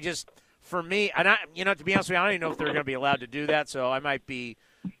home. But for me, and to be honest with you, I don't even know if they're going to be allowed to do that. So I might be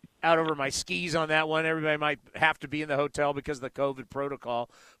out over my skis on that one. Everybody might have to be in the hotel because of the COVID protocol.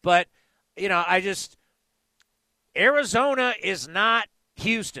 But, Arizona is not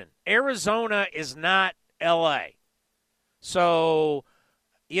Houston. Arizona is not L.A. So,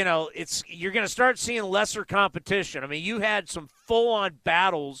 you're going to start seeing lesser competition. I mean, you had some full-on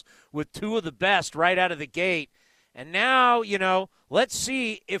battles with two of the best right out of the gate. And now, let's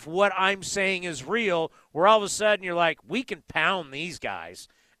see if what I'm saying is real, where all of a sudden you're like, we can pound these guys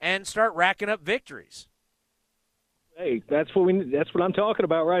and start racking up victories. Hey, that's what I'm talking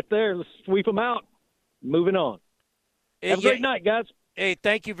about right there. Let's sweep them out. Moving on. Have a great night, guys. Hey,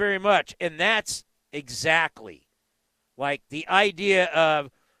 thank you very much. And that's exactly like the idea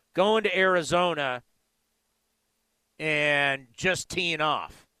of going to Arizona and just teeing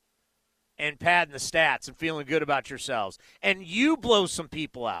off and padding the stats and feeling good about yourselves. And you blow some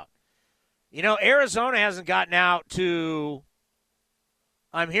people out. Arizona hasn't gotten out to,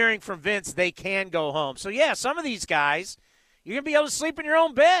 I'm hearing from Vince, they can go home. So, yeah, some of these guys, you're going to be able to sleep in your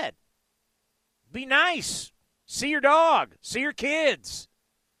own bed. Be nice. See your dog. See your kids.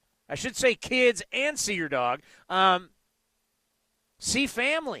 I should say kids and see your dog. See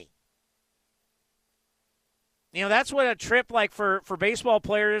family. That's what a trip like for baseball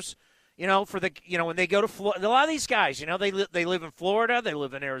players, when they go to Florida. A lot of these guys, they live in Florida, they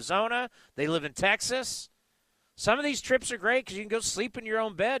live in Arizona, they live in Texas. Some of these trips are great because you can go sleep in your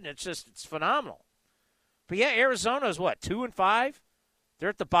own bed, and it's phenomenal. But, yeah, Arizona is what, 2-5? They're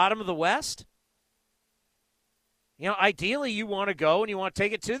at the bottom of the West. Ideally you want to go and you want to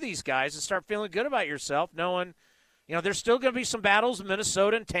take it to these guys and start feeling good about yourself, knowing – there's still going to be some battles in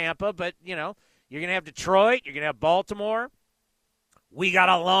Minnesota and Tampa, but, you're going to have Detroit. You're going to have Baltimore. We got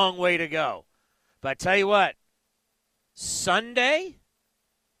a long way to go. But I tell you what, Sunday,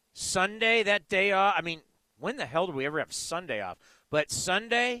 that day off. I mean, when the hell do we ever have Sunday off? But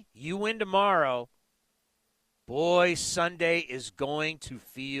Sunday, you win tomorrow. Boy, Sunday is going to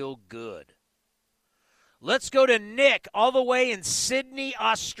feel good. Let's go to Nick all the way in Sydney,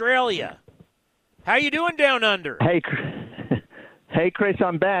 Australia. How you doing down under? Hey, Chris,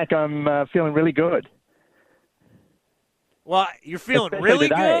 I'm back. I'm feeling really good. Well, you're feeling really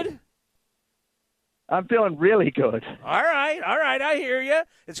good? I'm feeling really good. All right, I hear you.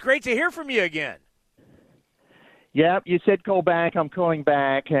 It's great to hear from you again. Yeah, you said call back. I'm calling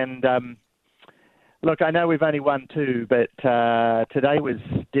back. And, look, I know we've only won 2, but today was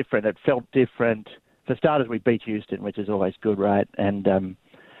different. It felt different. For starters, we beat Houston, which is always good, right? And,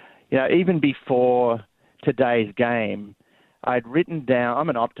 even before today's game, I'd written down, I'm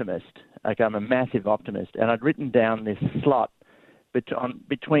an optimist. Okay, I'm a massive optimist. And I'd written down this slot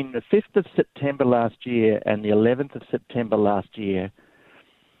between the 5th of September last year and the 11th of September last year.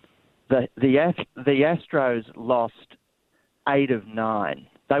 The Astros lost 8 of 9.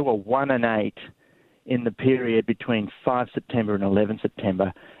 They were 1-8 in the period between 5 September and 11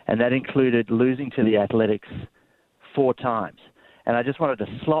 September, and that included losing to the Athletics 4 times. And I just wanted to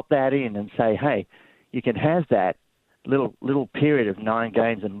slot that in and say, hey, you can have that little period of 9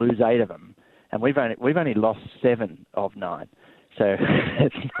 games and lose 8 of them, and we've only lost 7 of 9. So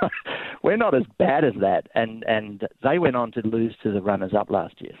we're not as bad as that. And they went on to lose to the runners-up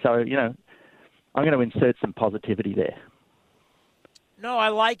last year. So, I'm going to insert some positivity there. No, I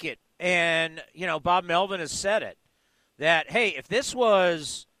like it. And, Bob Melvin has said it, that, hey, if this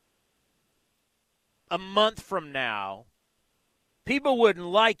was a month from now, people wouldn't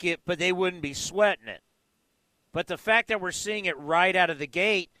like it, but they wouldn't be sweating it. But the fact that we're seeing it right out of the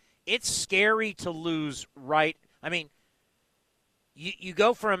gate, it's scary to lose right. I mean, you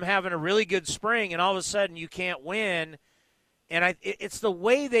go from having a really good spring and all of a sudden you can't win. And it's the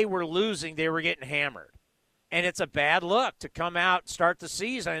way they were losing. They were getting hammered. And it's a bad look to come out, start the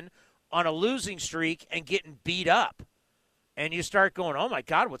season on a losing streak and getting beat up. And you start going, oh, my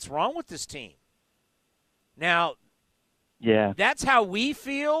God, what's wrong with this team? Now, that's how we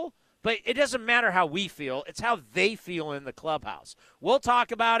feel, but it doesn't matter how we feel. It's how they feel in the clubhouse. We'll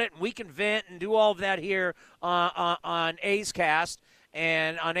talk about it, and we can vent and do all of that here on A's Cast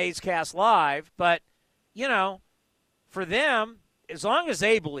and on A's Cast Live. But, you know, for them, as long as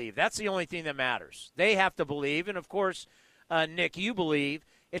they believe, that's the only thing that matters. They have to believe, and, of course, Nick, you believe.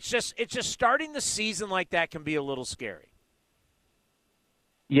 It's just starting the season like that can be a little scary.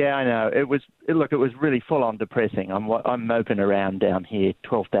 Yeah, I know. It was really full on depressing. I'm moping around down here,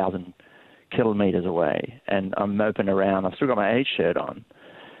 12,000 kilometers away, and I'm moping around. I've still got my A's shirt on,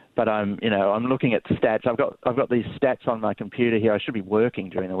 but I'm looking at stats. I've got these stats on my computer here. I should be working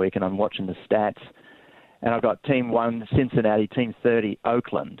during the week, and I'm watching the stats. And I've got Team 1 Cincinnati, Team 30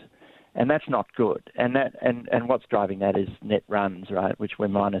 Oakland, and that's not good. And what's driving that is net runs, right? Which we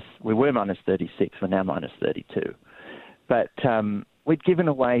were minus 36, we're now minus 32. But we'd given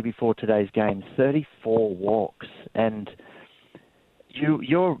away before today's game 34 walks, and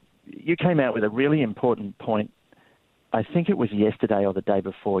you came out with a really important point. I think it was yesterday or the day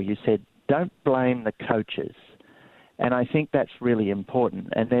before. You said, don't blame the coaches. And I think that's really important.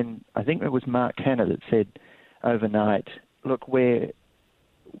 And then I think it was Mark Hanna that said overnight, look, we've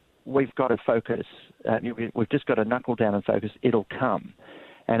got to focus. We've just got to knuckle down and focus. It'll come,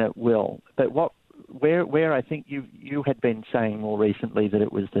 and it will. But where I think you had been saying more recently that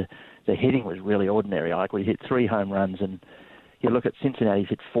it was the hitting was really ordinary. Like we hit 3 home runs, and you look at Cincinnati's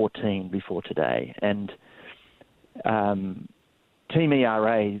hit 14 before today. And team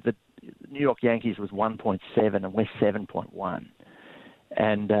ERA, the New York Yankees was 1.7 and we're 7.1.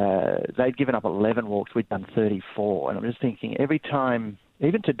 And they'd given up 11 walks. We'd done 34. And I'm just thinking every time,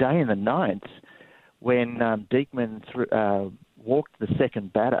 even today in the ninth, when Diekman walked the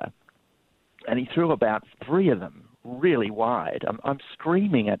second batter, and he threw about 3 of them really wide, I'm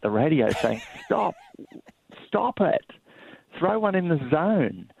screaming at the radio saying, stop it. Throw one in the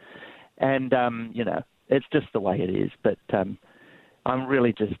zone. And, it's just the way it is. But I'm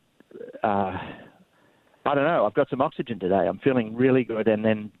really just... I don't know. I've got some oxygen today. I'm feeling really good. And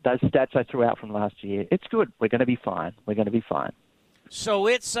then those stats I threw out from last year, it's good. We're going to be fine. So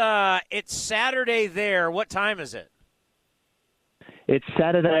it's Saturday there. What time is it? It's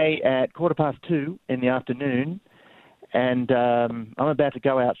Saturday at 2:15 in the afternoon. And I'm about to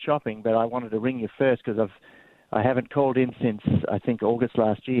go out shopping, but I wanted to ring you first because I haven't called in since, I think, August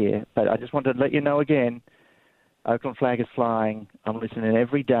last year. But I just wanted to let you know again, Oakland flag is flying. I'm listening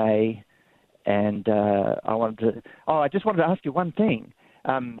every day, and I just wanted to ask you one thing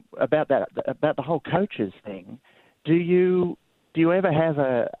about the whole coaches thing. Do you ever have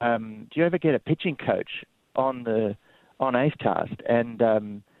do you ever get a pitching coach on A's Cast and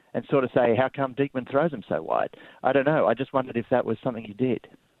sort of say, how come Diekman throws him so wide? I don't know. I just wondered if that was something you did.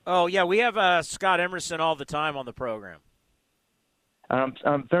 Oh yeah, we have Scott Emerson all the time on the program.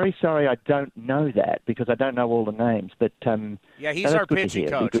 I'm very sorry I don't know that because I don't know all the names. But yeah, he's our pitching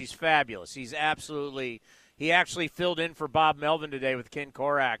coach. He's fabulous. He actually filled in for Bob Melvin today with Ken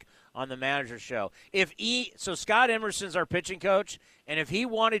Korak on the Manager Show. So Scott Emerson's our pitching coach, and if he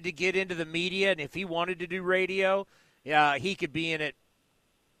wanted to get into the media and if he wanted to do radio, he could be in it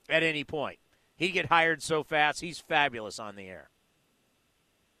at any point. He'd get hired so fast. He's fabulous on the air.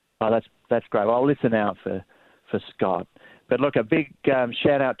 Oh, that's great. Well, I'll listen out for Scott. But look, a big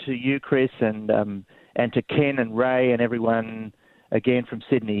shout out to you, Chris, and to Ken and Ray and everyone again from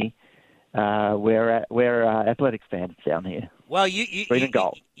Sydney. We're athletics fans down here. Well, you're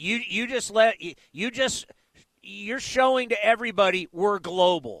showing to everybody we're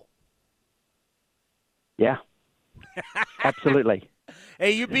global. Yeah, absolutely.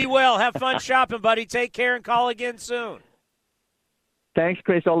 Hey, you be well. Have fun shopping, buddy. Take care and call again soon. Thanks,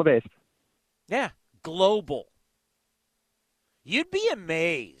 Chris. All the best. Yeah, global. You'd be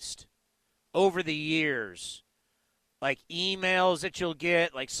amazed over the years, like emails that you'll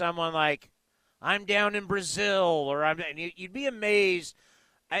get, like someone like, I'm down in Brazil, or you'd be amazed.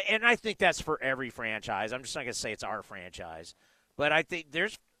 And I think that's for every franchise. I'm just not going to say it's our franchise. But I think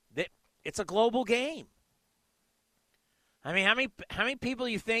it's a global game. I mean, how many people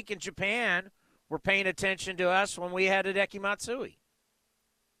you think in Japan were paying attention to us when we had Hideki Matsui?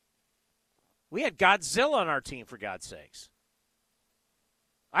 We had Godzilla on our team, for God's sakes.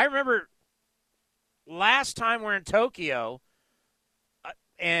 I remember last time we're in Tokyo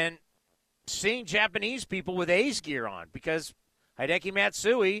and seeing Japanese people with A's gear on because Hideki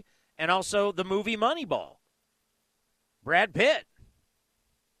Matsui, and also the movie Moneyball. Brad Pitt.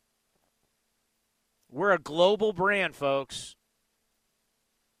 We're a global brand, folks.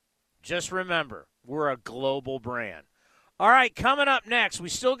 Just remember, we're a global brand. All right, coming up next, we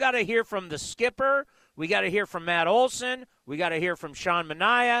still got to hear from the skipper. We got to hear from Matt Olson. We got to hear from Sean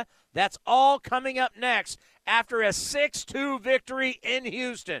Manaea. That's all coming up next after a 6-2 victory in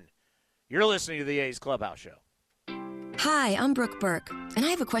Houston. You're listening to the A's Clubhouse Show. Hi, I'm Brooke Burke, and I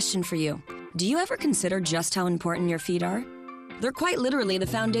have a question for you. Do you ever consider just how important your feet are? They're quite literally the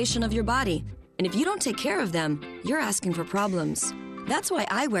foundation of your body, and if you don't take care of them, you're asking for problems. That's why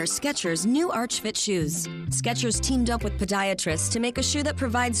I wear Skechers' new Arch Fit shoes. Skechers teamed up with podiatrists to make a shoe that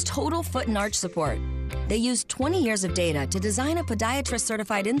provides total foot and arch support. They used 20 years of data to design a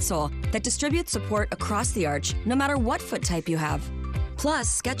podiatrist-certified insole that distributes support across the arch, no matter what foot type you have.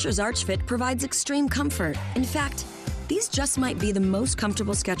 Plus, Skechers Arch Fit provides extreme comfort. In fact, these just might be the most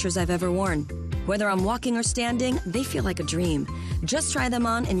comfortable Skechers I've ever worn. Whether I'm walking or standing, they feel like a dream. Just try them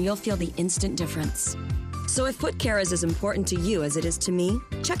on and you'll feel the instant difference. So if foot care is as important to you as it is to me,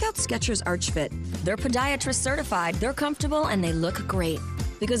 check out Skechers Arch Fit. They're podiatrist certified, they're comfortable, and they look great.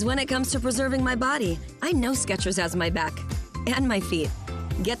 Because when it comes to preserving my body, I know Skechers has my back. And my feet.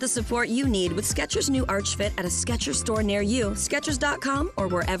 Get the support you need with Skechers' new Arch Fit at a Skechers store near you, Skechers.com, or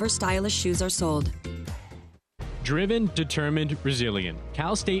wherever stylish shoes are sold. Driven, determined, resilient.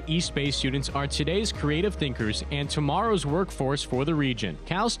 Cal State East Bay students are today's creative thinkers and tomorrow's workforce for the region.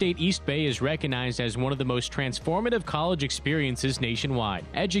 Cal State East Bay is recognized as one of the most transformative college experiences nationwide,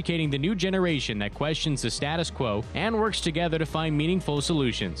 educating the new generation that questions the status quo and works together to find meaningful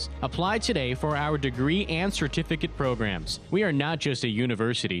solutions. Apply today for our degree and certificate programs. We are not just a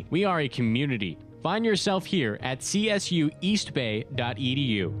university, we are a community. Find yourself here at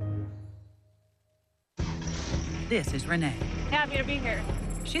csueastbay.edu. This is Renee. Happy to be here.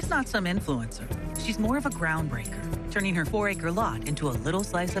 She's not some influencer. She's more of a groundbreaker, turning her 4-acre lot into a little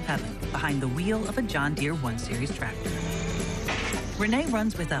slice of heaven behind the wheel of a John Deere 1 Series tractor. Renee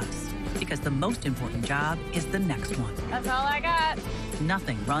runs with us because the most important job is the next one. That's all I got.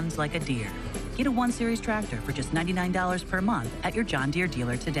 Nothing runs like a Deere. Get a 1 Series tractor for just $99 per month at your John Deere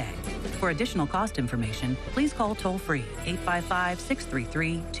dealer today. For additional cost information, please call toll-free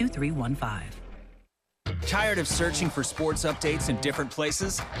 855-633-2315. Tired of searching for sports updates in different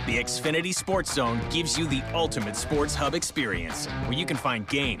places? The Xfinity Sports Zone gives you the ultimate sports hub experience, where you can find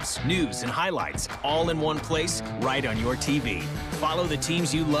games, news, and highlights all in one place right on your TV. Follow the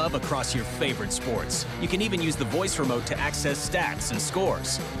teams you love across your favorite sports. You can even use the voice remote to access stats and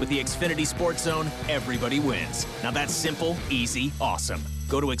scores. With the Xfinity Sports Zone, everybody wins. Now that's simple, easy, awesome.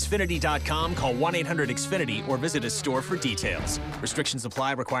 Go to Xfinity.com, call 1-800-XFINITY, or visit a store for details. Restrictions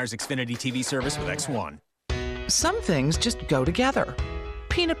apply. Requires Xfinity TV service with X1. Some things just go together.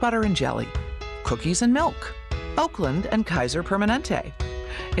 Peanut butter and jelly, cookies and milk, Oakland and Kaiser Permanente.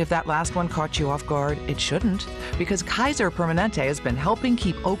 If that last one caught you off guard, it shouldn't, because Kaiser Permanente has been helping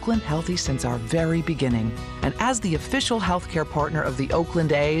keep Oakland healthy since our very beginning. And as the official healthcare partner of the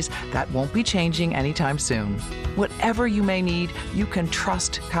Oakland A's, that won't be changing anytime soon. Whatever you may need, you can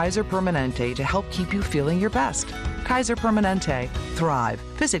trust Kaiser Permanente to help keep you feeling your best. Kaiser Permanente. Thrive.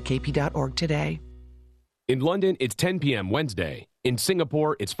 Visit kp.org today. In London, it's 10 p.m. Wednesday. In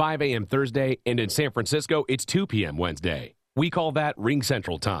Singapore, it's 5 a.m. Thursday. And in San Francisco, it's 2 p.m. Wednesday. We call that Ring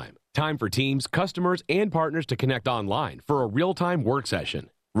Central Time. Time for teams, customers, and partners to connect online for a real-time work session.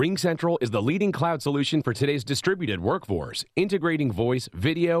 Ring Central is the leading cloud solution for today's distributed workforce, integrating voice,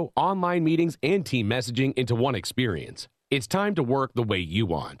 video, online meetings, and team messaging into one experience. It's time to work the way you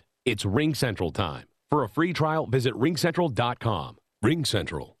want. It's Ring Central Time. For a free trial, visit ringcentral.com. Ring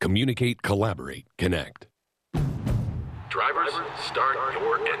Central. Communicate, collaborate, connect. Drivers, start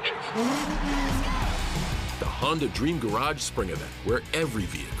your engines. The Honda Dream Garage Spring Event, where every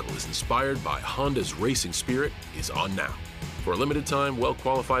vehicle is inspired by Honda's racing spirit, is on now. For a limited time,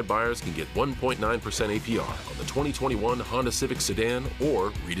 well-qualified buyers can get 1.9% APR on the 2021 Honda Civic Sedan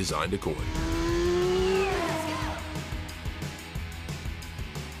or redesigned Accord.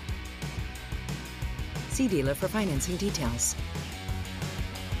 See dealer for financing details.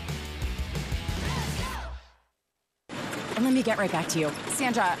 Let me get right back to you.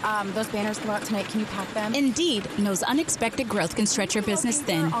 Sandra, those banners go out tonight. Can you pack them? Indeed knows unexpected growth can stretch your business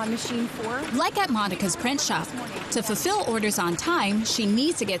thin. On machine 4? Like at Monica's Print Shop. To fulfill orders on time, she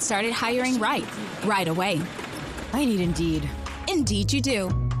needs to get started hiring right away. I need Indeed. Indeed you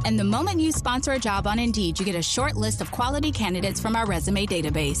do. And the moment you sponsor a job on Indeed, you get a short list of quality candidates from our resume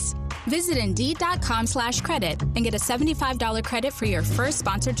database. Visit Indeed.com/credit and get a $75 credit for your first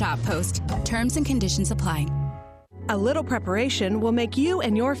sponsored job post. Terms and conditions apply. A little preparation will make you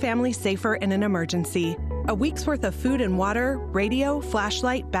and your family safer in an emergency. A week's worth of food and water, radio,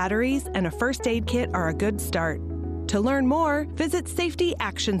 flashlight, batteries, and a first aid kit are a good start. To learn more, visit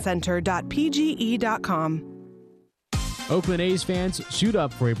safetyactioncenter.pge.com. Oakland A's fans, suit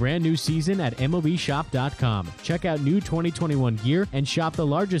up for a brand new season at MLBShop.com. Check out new 2021 gear and shop the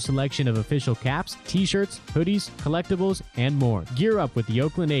largest selection of official caps, t-shirts, hoodies, collectibles, and more. Gear up with the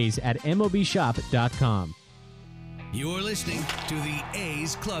Oakland A's at MLBShop.com. You're listening to the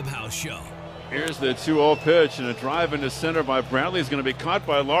A's Clubhouse Show. Here's the 2-0 pitch, and a drive into center by Bradley is going to be caught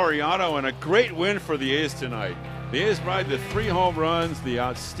by Laureano, and a great win for the A's tonight. The A's ride the 3 home runs, the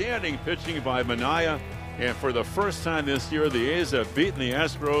outstanding pitching by Minaya. And for the first time this year, the A's have beaten the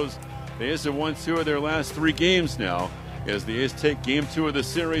Astros. The A's have won 2 of their last 3 games now, as the A's take Game 2 of the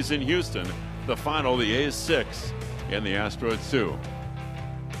series in Houston. The final, the A's 6 and the Astros 2.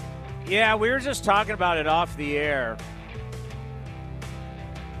 Yeah, we were just talking about it off the air.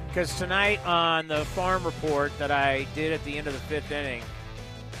 Because tonight on the Farm Report that I did at the end of the 5th inning,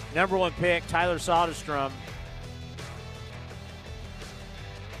 number 1 pick, Tyler Soderstrom,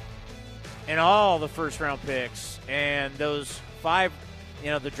 and all the first-round picks, and those 5,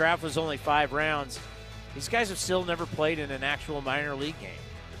 the draft was only 5 rounds. These guys have still never played in an actual minor league game.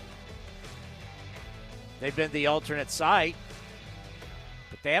 They've been the alternate site,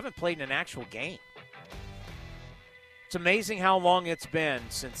 but they haven't played in an actual game. It's amazing how long it's been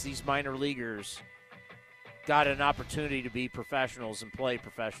since these minor leaguers got an opportunity to be professionals and play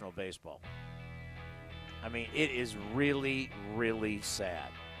professional baseball. I mean, it is really, really sad.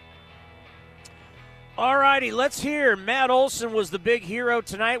 All righty, let's hear. Matt Olson was the big hero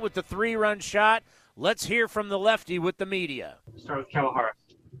tonight with the 3-run shot. Let's hear from the lefty with the media. Start with Kawahara.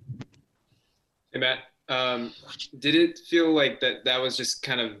 Hey, Matt. Did it feel like that was just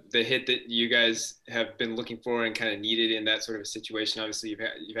kind of the hit that you guys have been looking for and kind of needed in that sort of a situation? Obviously,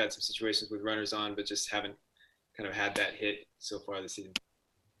 you've had some situations with runners on, but just haven't kind of had that hit so far this season.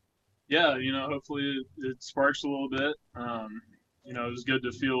 Yeah, hopefully it sparks a little bit. It was good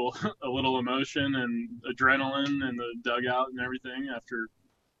to feel a little emotion and adrenaline in the dugout and everything after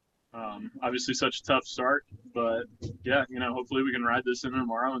obviously such a tough start. But, yeah, hopefully we can ride this in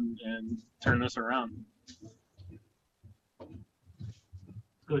tomorrow and turn this around.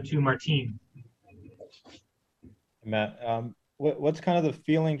 Go to Martin. Matt, what's kind of the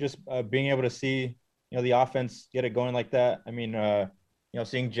feeling just being able to see, the offense get it going like that? I mean,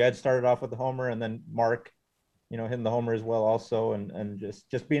 seeing Jed started off with the homer and then Mark, hitting the homer as well also, and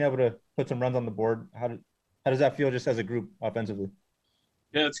just being able to put some runs on the board. How does that feel just as a group offensively?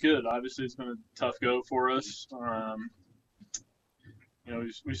 Yeah, it's good. Obviously, it's been a tough go for us.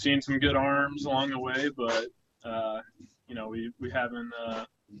 We've seen some good arms along the way, but we haven't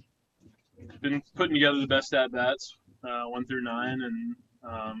been putting together the best at bats 1 through 9, and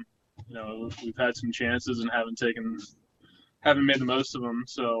we've had some chances and haven't made the most of them.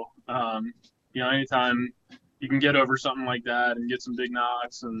 So anytime you can get over something like that and get some big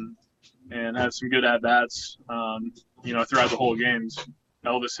knocks and have some good at bats, throughout the whole games.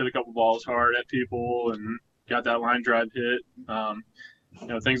 Elvis hit a couple balls hard at people and got that line drive hit.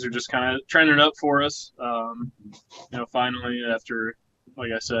 Things are just kind of trending up for us. Finally, after,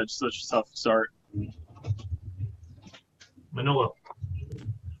 like I said, such a tough start. Manolo.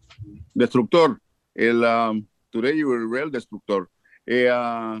 Destructor. Today you were real destructor.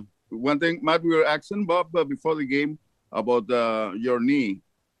 One thing, Matt, we were asking Bob before the game about your knee,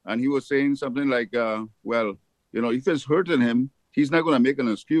 and he was saying something like, if it's hurting him, he's not going to make an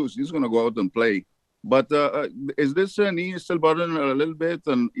excuse. He's going to go out and play. But is this knee still bothering a little bit?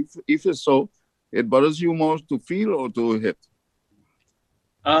 And if it's so, it bothers you more to feel or to hit?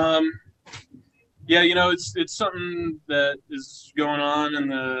 It's something that is going on in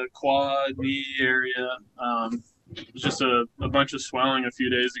the quad knee area. It was just a bunch of swelling a few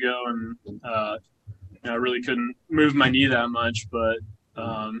days ago, and I really couldn't move my knee that much, but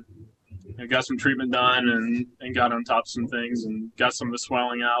I got some treatment done and got on top of some things and got some of the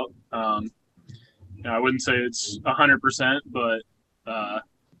swelling out. I wouldn't say it's 100%, but I'm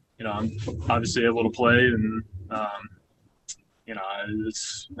obviously able to play, and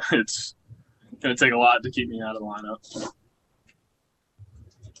it's going to take a lot to keep me out of the lineup.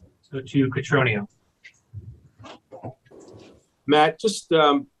 Let's go to Cotroneo. Matt, just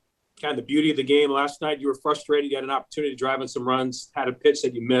kind of the beauty of the game last night. You were frustrated. You had an opportunity to drive in some runs, had a pitch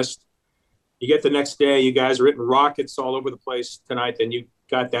that you missed. You get the next day, you guys are hitting rockets all over the place tonight, and you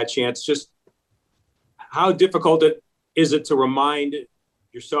got that chance. Just how difficult is it to remind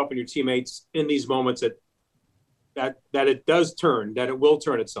yourself and your teammates in these moments that it does turn, that it will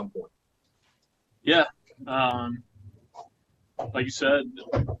turn at some point? Yeah. like you said,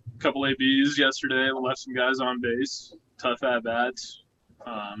 a couple ABs yesterday, left some guys on base, tough at bats.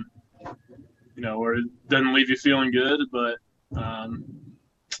 Where it doesn't leave you feeling good, but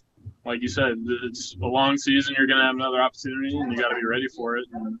like you said, it's a long season. You're going to have another opportunity, and you got to be ready for it.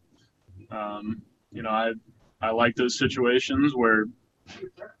 And I like those situations where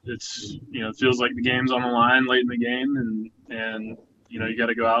it's it feels like the game's on the line late in the game, and you got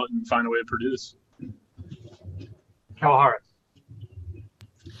to go out and find a way to produce. Cal Harris.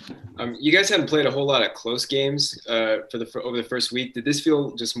 You guys haven't played a whole lot of close games over the first week. Did this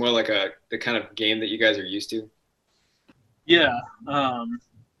feel just more like the kind of game that you guys are used to? Yeah.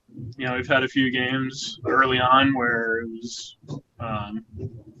 We've had a few games early on where it was,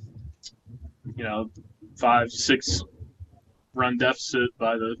 5-6 run deficit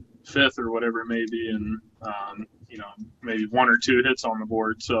by the fifth or whatever it may be, and maybe 1 or 2 hits on the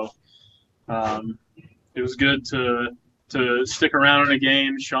board. So it was good to stick around in a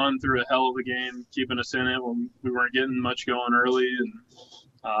game. Sean threw a hell of a game, keeping us in it when we weren't getting much going early,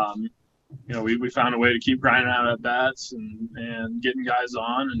 and we found a way to keep grinding out at bats and getting guys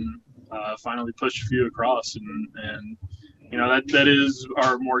on, and finally push a few across, and that is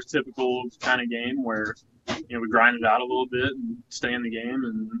our more typical kind of game where we grind it out a little bit and stay in the game,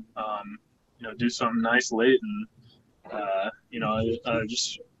 and do something nice late, and I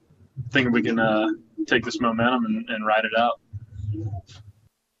just think we can take this momentum and ride it out.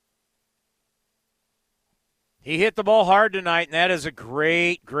 He hit the ball hard tonight, and that is a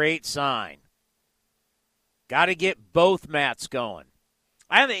great, great sign. Got to get both Matts going.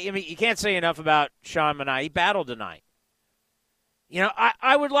 I mean, you can't say enough about Sean Manaea. He battled tonight.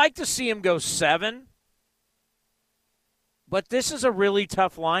 I would like to see him go 7, but this is a really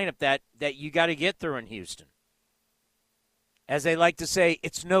tough lineup that you got to get through in Houston. As they like to say,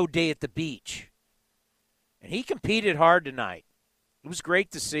 it's no day at the beach. And he competed hard tonight. It was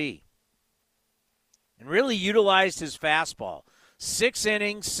great to see. And really utilized his fastball. 6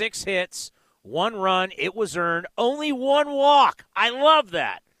 innings, 6 hits, 1 run. It was earned. Only 1 walk. I love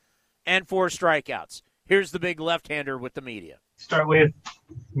that. And 4 strikeouts. Here's the big left-hander with the media. Start with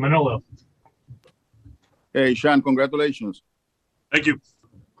Manolo. Hey, Sean, congratulations. Thank you.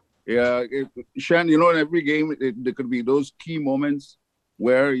 Yeah, Sean, in every game, there could be those key moments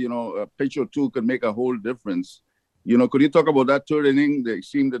where, a pitch or two could make a whole difference. Could you talk about that 3rd inning? It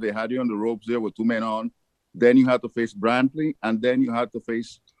seemed that they had you on the ropes there with 2 men on. Then you had to face Brantley, and then you had to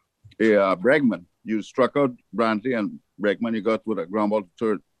face Bregman. You struck out Brantley, and Bregman, you got with a ground ball to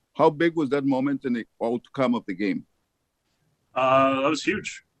third. How big was that moment in the outcome of the game? That was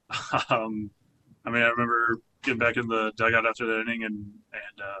huge. I remember getting back in the dugout after that inning and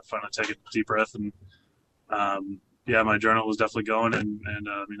finally taking a deep breath. And, my adrenaline was definitely going. And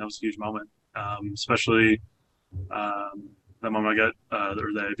that was a huge moment, especially that moment I got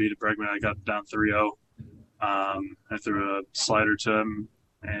that I beat Bregman. I got down 3-0. I threw a slider to him,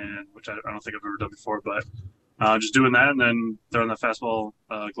 which I don't think I've ever done before. But just doing that and then throwing the fastball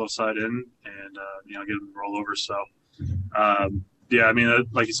glove side in and, get him to roll over. So,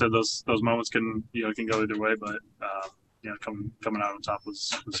 like you said, those moments can go either way, but coming out on top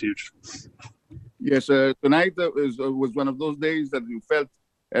was huge. Yes, tonight was one of those days that you felt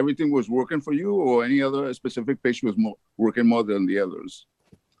everything was working for you, or any other specific pitch was working more than the others?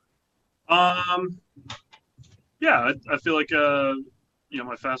 I feel like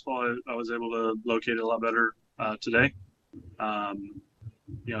my fastball I was able to locate it a lot better today.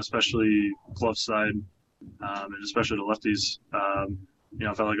 Especially glove side. And especially the lefties, I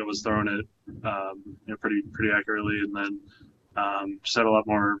felt like I was throwing it, pretty accurately, and then just had a lot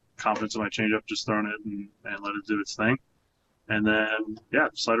more confidence in my changeup, just throwing it and let it do its thing. And then,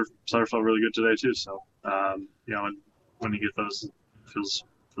 slider felt really good today too. So, when you get those, it feels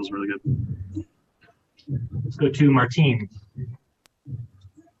really good. Let's go to Martin.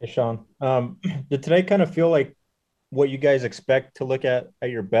 Hey, Sean. Did today kind of feel like what you guys expect to look at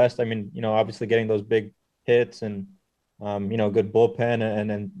your best? I mean, obviously getting those big hits and, good bullpen and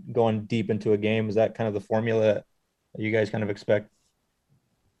then going deep into a game. Is that kind of the formula that you guys kind of expect?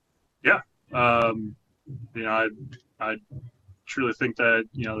 Yeah. I truly think that,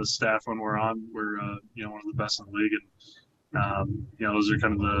 the staff when we're on, we're, one of the best in the league. And, those are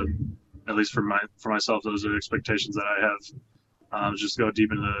kind of at least for myself, those are the expectations that I have. Just go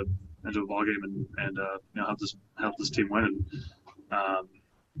deep into a ball game and help this team win. And,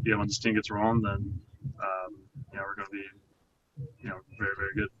 when this team gets rolling, then, we're going to be, very,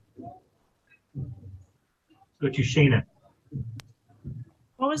 very good. Go to Shayna.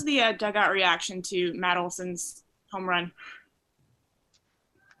 What was the dugout reaction to Matt Olson's home run?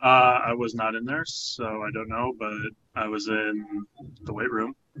 I was not in there, so I don't know, but I was in the weight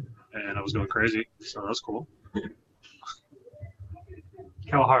room and I was going crazy, so that was cool.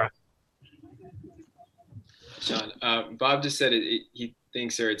 Kawahara. Sean, Bob just said he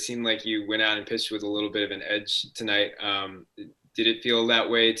thinks, or it seemed like you went out and pitched with a little bit of an edge tonight. Did it feel that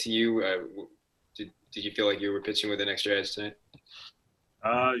way to you? Did you feel like you were pitching with an extra edge tonight?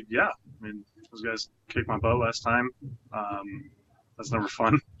 Yeah. I mean, those guys kicked my butt last time. That's never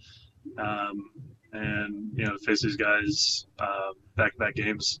fun. And, to face these guys back-to-back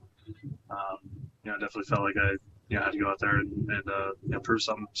games, I definitely felt like I had to go out there and prove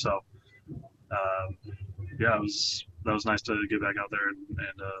something. So, that was nice to get back out there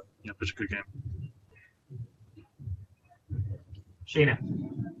and pitch a good game. Sheena.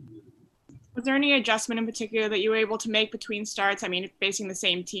 Was there any adjustment in particular that you were able to make between starts? I mean, facing the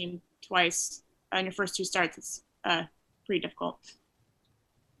same team twice in your first two starts is pretty difficult.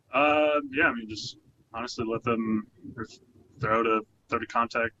 Yeah, I mean, just honestly let them throw to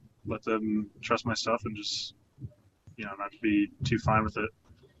contact, let them trust my stuff, and just not to be too fine with it.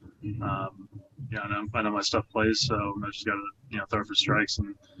 I know my stuff plays, so I just got to throw for strikes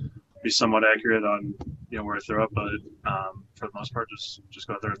and be somewhat accurate on where I throw up. But for the most part, just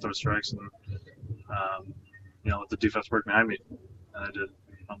go out there and throw strikes and let the defense work behind me. And I did an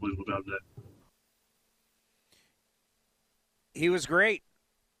unbelievable job today. He was great.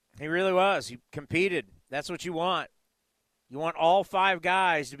 He really was. He competed. That's what you want. You want all five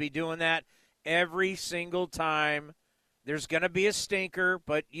guys to be doing that every single time. There's going to be a stinker,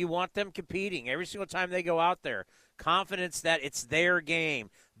 but you want them competing every single time they go out there. Confidence that it's their game.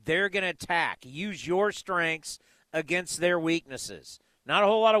 They're going to attack. Use your strengths against their weaknesses. Not a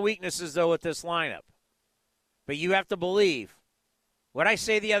whole lot of weaknesses, though, with this lineup. But you have to believe. What I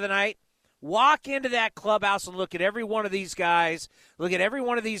say the other night, walk into that clubhouse and look at every one of these guys,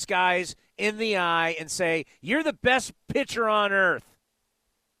 in the eye and say, you're the best pitcher on earth.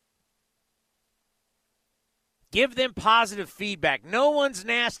 Give them positive feedback. No one's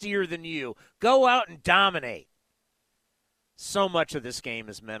nastier than you. Go out and dominate. So much of this game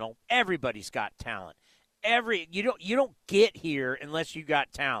is mental. Everybody's got talent. You don't get here unless you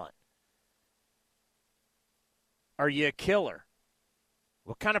got talent. Are you a killer?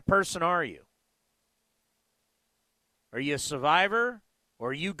 What kind of person are you? Are you a survivor,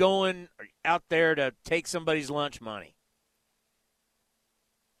 or are you going out there to take somebody's lunch money?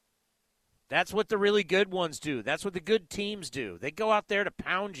 That's what the really good ones do. That's what the good teams do. They go out there to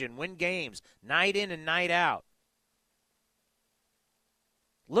pound you and win games night in and night out.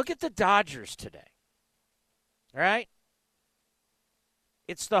 Look at the Dodgers today. All right?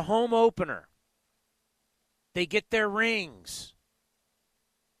 It's the home opener. They get their rings.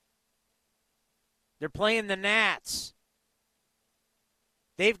 They're playing the Nats.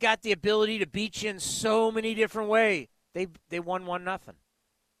 They've got the ability to beat you in so many different ways. They won 1-0.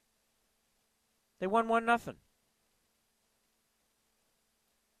 They won 1-0.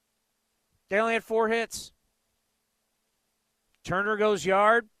 They only had 4 hits. Turner goes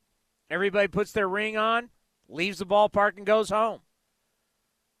yard. Everybody puts their ring on, leaves the ballpark, and goes home.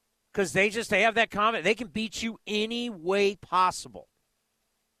 Because they have that confidence. They can beat you any way possible.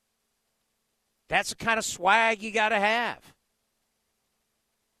 That's the kind of swag you got to have.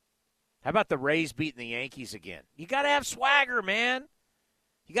 How about the Rays beating the Yankees again? You got to have swagger, man.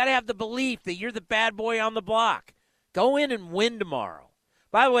 You got to have the belief that you're the bad boy on the block. Go in and win tomorrow.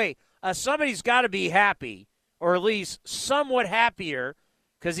 By the way, somebody's got to be happy, or at least somewhat happier,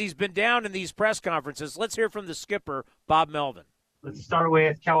 because he's been down in these press conferences. Let's hear from the skipper, Bob Melvin. Let's start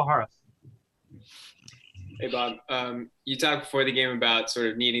with Kawahara. Hey, Bob. You talked before the game about sort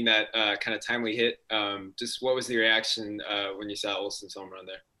of needing that kind of timely hit. Just what was the reaction when you saw Olson's home run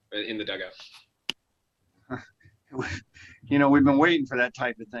there in the dugout? We've been waiting for that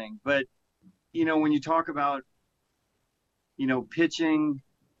type of thing. But, when you talk about, pitching,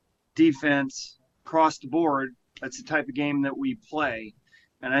 defense, across the board, that's the type of game that we play.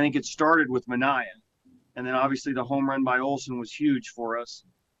 And I think it started with Manaea. And then obviously the home run by Olson was huge for us.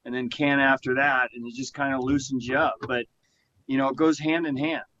 And then Can after that, and it just kind of loosens you up. But, it goes hand in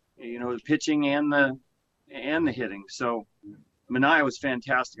hand, the pitching and the hitting. So Manaea was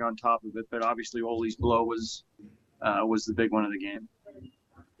fantastic on top of it, but obviously Ole's blow was the big one of the game.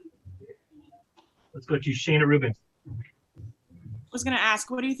 Let's go to Shayna Rubin. I was going to ask,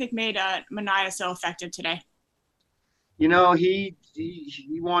 what do you think made Manaea so effective today? He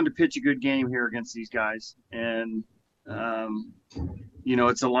wanted to pitch a good game here against these guys. And,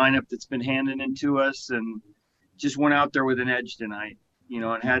 it's a lineup that's been handed into us and just went out there with an edge tonight,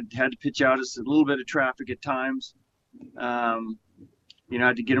 and had to pitch out us a little bit of traffic at times.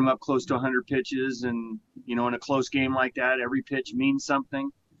 had to get him up close to 100 pitches. And, in a close game like that, every pitch means something.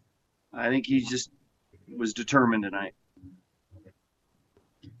 I think he just was determined tonight.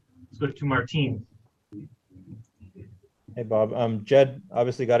 Let's go to Martine. Hey, Bob. Jed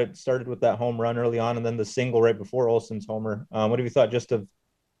obviously got it started with that home run early on and then the single right before Olson's homer. What have you thought just of,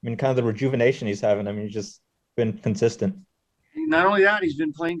 kind of the rejuvenation he's having? He's just been consistent. Not only that, he's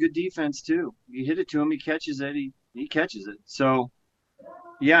been playing good defense too. You hit it to him, he catches it, he catches it. So,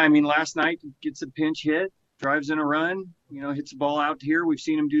 yeah, last night he gets a pinch hit, drives in a run, hits the ball out here. We've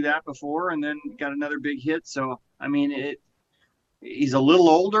seen him do that before, and then got another big hit. So, he's a little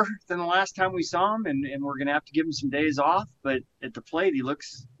older than the last time we saw him, and we're going to have to give him some days off. But at the plate, he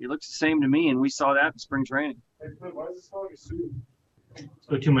looks the same to me, and we saw that in spring training. Let's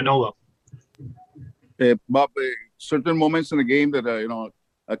go to Manolo. Bob, certain moments in the game that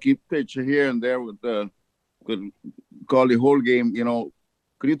a key pitch here and there could call the whole game.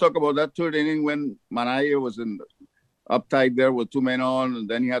 Could you talk about that third inning when Manaya was uptight there with 2 men on, and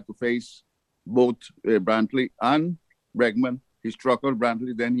then he had to face both Brantley and Bregman. He struck out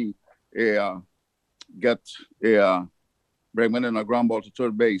Brantley, then he got Bregman and a ground ball to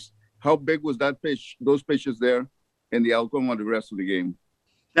third base. How big was that pitch? Those pitches there, in the outcome of the rest of the game?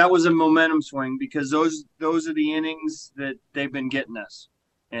 That was a momentum swing because those are the innings that they've been getting us.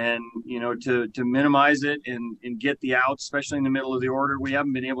 And, to minimize it and get the outs, especially in the middle of the order, we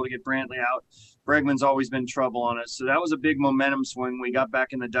haven't been able to get Brantley out. Bregman's always been trouble on us. So that was a big momentum swing. We got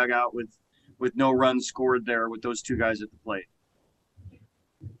back in the dugout with no runs scored there with those two guys at the plate.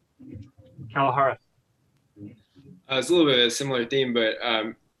 Kawahara. It's a little bit of a similar theme, but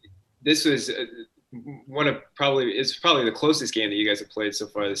this was it's probably the closest game that you guys have played so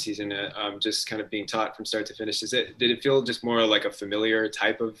far this season. Just kind of being taught from start to finish. Did it feel just more like a familiar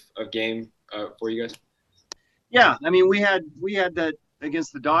type of game for you guys? Yeah, we had that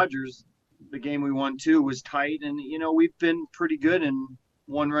against the Dodgers. The game we won too was tight, and we've been pretty good in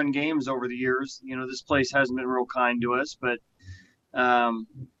one-run games over the years. This place hasn't been real kind to us, but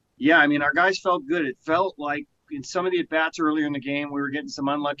our guys felt good. It felt like in some of the at-bats earlier in the game, we were getting some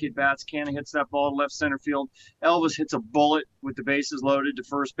unlucky at-bats. Canna hits that ball to left center field. Elvis hits a bullet with the bases loaded to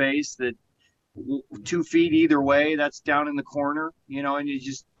first base that 2 feet either way, that's down in the corner, and it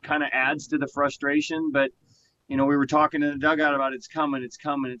just kind of adds to the frustration. But, we were talking in the dugout about it's coming.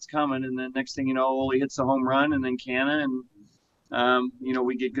 And then next thing you know, Ole hits a home run, and then Canna, and,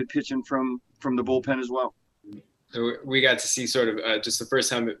 we get good pitching from the bullpen as well. So we got to see sort of just the first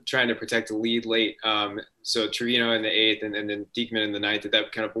time trying to protect the lead late. So Trevino in the 8th and then Diekman in the 9th. Did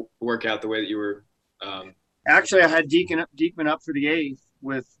that kind of work out the way that you were? Actually, I had Diekman up for the 8th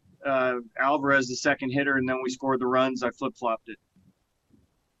with Alvarez, the second hitter, and then we scored the runs. I flip-flopped it.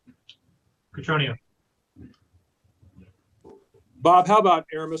 Cotroneo. Bob, how about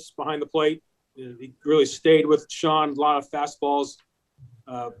Aramis behind the plate? He really stayed with Sean, a lot of fastballs.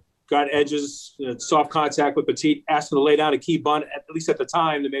 Got edges, soft contact with Petit, asked him to lay down a key bunt, at least at the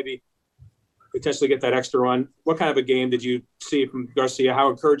time, to maybe potentially get that extra run. What kind of a game did you see from Garcia? How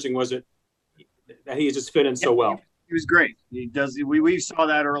encouraging was it that he just fit in so well? He was great. He does. We saw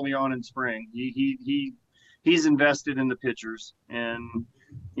that early on in spring. He's invested in the pitchers, and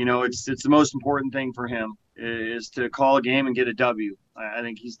it's the most important thing for him is to call a game and get a W. I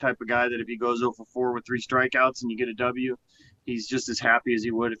think he's the type of guy that if he goes 0 for 4 with 3 strikeouts and you get a W, he's just as happy as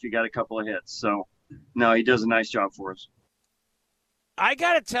he would if he got a couple of hits. So, no, he does a nice job for us. I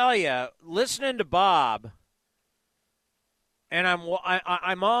got to tell you, listening to Bob, and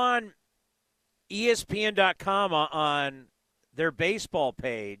I'm on ESPN.com on their baseball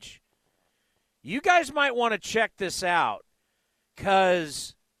page. You guys might want to check this out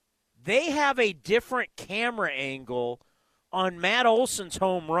because they have a different camera angle on Matt Olson's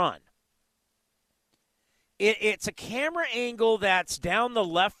home run. It's a camera angle that's down the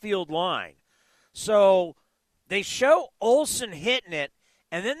left field line. So they show Olson hitting it,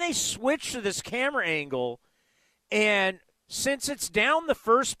 and then they switch to this camera angle, and since it's down the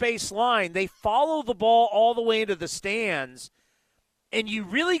first base line, they follow the ball all the way into the stands, and you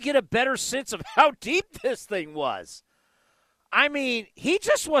really get a better sense of how deep this thing was. He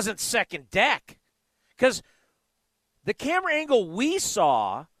just wasn't second deck because the camera angle we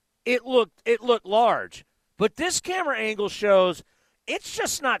saw, it looked large. But this camera angle shows it's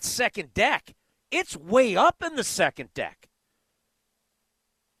just not second deck. It's way up in the second deck.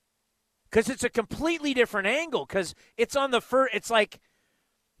 Because it's a completely different angle. Because it's on the first. It's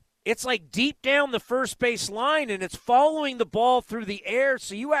like deep down the first base line, and it's following the ball through the air,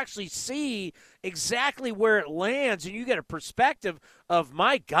 so you actually see exactly where it lands, and you get a perspective of,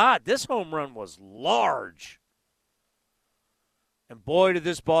 my God, this home run was large. And boy, did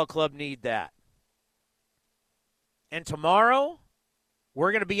this ball club need that. And tomorrow,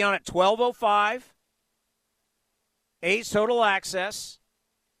 we're going to be on at 12:05. A's Total Access.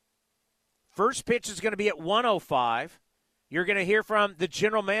 First pitch is going to be at 1:05. You're going to hear from the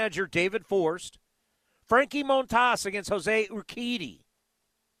general manager, David Forst. Frankie Montas against Jose Urquidy.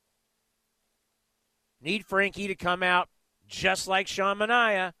 Need Frankie to come out just like Sean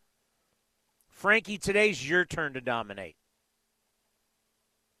Manaea. Frankie, today's your turn to dominate.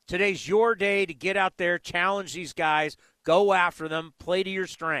 Today's your day to get out there, challenge these guys, go after them, play to your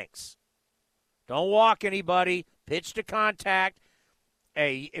strengths. Don't walk anybody, pitch to contact.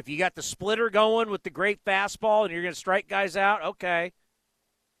 Hey, if you got the splitter going with the great fastball and you're going to strike guys out, okay.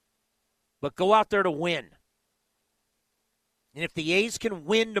 But go out there to win. And if the A's can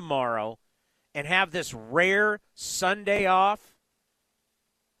win tomorrow and have this rare Sunday off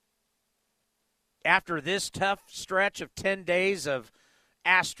after this tough stretch of 10 days of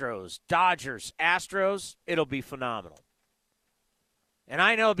Astros, Dodgers, Astros, it'll be phenomenal. And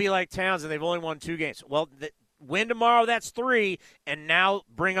I know it'll be like Townsend, they've only won 2 games. Well, win tomorrow, that's 3, and now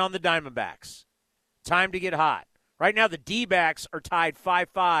bring on the Diamondbacks. Time to get hot. Right now, the D-backs are tied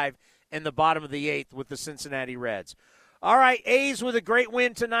 5-5 in the bottom of the 8th with the Cincinnati Reds. All right, A's with a great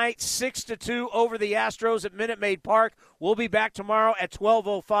win tonight, 6-2 over the Astros at Minute Maid Park. We'll be back tomorrow at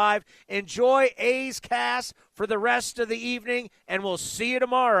 12:05. Enjoy A's Cast for the rest of the evening, and we'll see you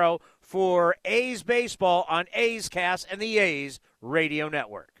tomorrow for A's Baseball on A's Cast and the A's Radio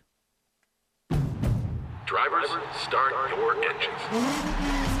Network. Drivers, start your engines.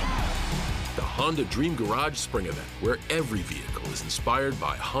 The Honda Dream Garage Spring Event, where every vehicle is inspired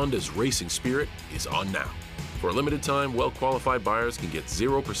by Honda's racing spirit, is on now. For a limited time, well-qualified buyers can get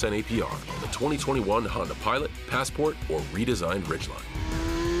 0% APR on the 2021 Honda Pilot, Passport, or redesigned Ridgeline.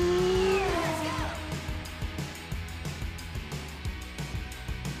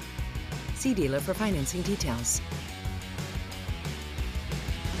 See dealer for financing details.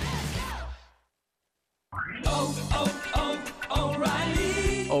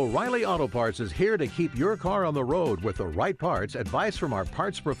 O'Reilly Auto Parts is here to keep your car on the road with the right parts, advice from our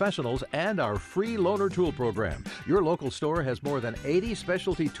parts professionals, and our free loaner tool program. Your local store has more than 80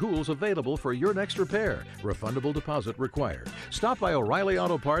 specialty tools available for your next repair. Refundable deposit required. Stop by O'Reilly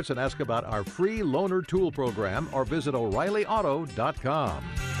Auto Parts and ask about our free loaner tool program or visit O'ReillyAuto.com.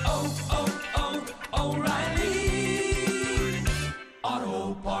 O'Reilly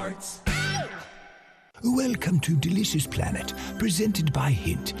Auto Parts. Welcome to Delicious Planet, presented by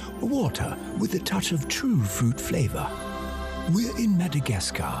Hint, water with a touch of true fruit flavor. We're in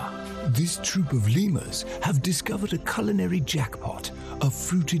Madagascar. This troop of lemurs have discovered a culinary jackpot, a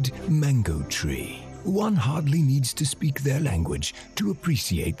fruited mango tree. One hardly needs to speak their language to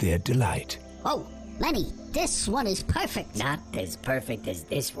appreciate their delight. Oh, Lenny, this one is perfect. Not as perfect as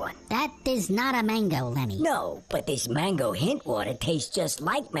this one. That is not a mango, Lenny. No, but this mango hint water tastes just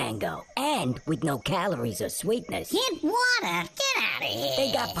like mango. And with no calories or sweetness. Hint water? Get out of here.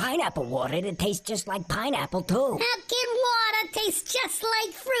 They got pineapple water that tastes just like pineapple, too. How can water taste just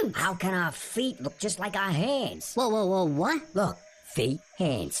like fruit? How can our feet look just like our hands? Whoa, what? Look, feet,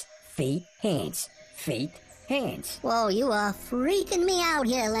 hands, feet, hands, feet, hands. Whoa, you are freaking me out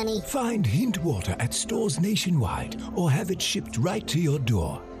here, Lenny. Find Hint water at stores nationwide or have it shipped right to your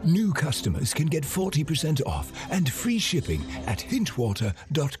door. New customers can get 40% off and free shipping at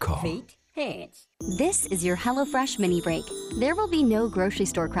hintwater.com. Feet, hands. This is your HelloFresh mini break. There will be no grocery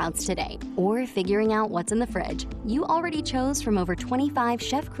store crowds today or figuring out what's in the fridge. You already chose from over 25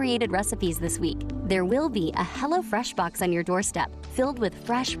 chef-created recipes this week. There will be a HelloFresh box on your doorstep filled with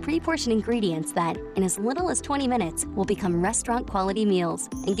fresh, pre-portioned ingredients that, in as little as 20 minutes, will become restaurant-quality meals.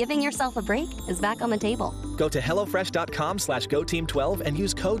 And giving yourself a break is back on the table. Go to HelloFresh.com/GoTeam12 and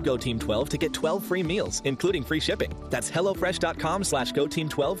use code GoTeam12 to get 12 free meals, including free shipping. That's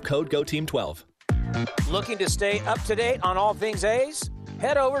HelloFresh.com/GoTeam12, code GoTeam12. Looking to stay up to date on all things A's?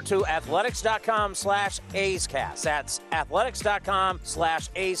 Head over to athletics.com/A'sCast. That's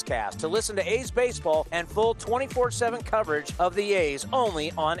athletics.com/A'sCast to listen to A's baseball and full 24/7 coverage of the A's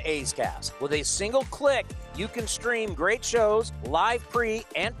only on A's Cast. With a single click, you can stream great shows, live pre-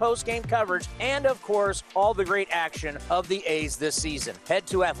 and post-game coverage, and, of course, all the great action of the A's this season. Head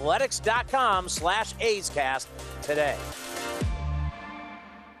to athletics.com/A'sCast today.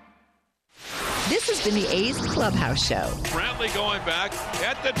 This has been the A's Clubhouse Show. Brantley going back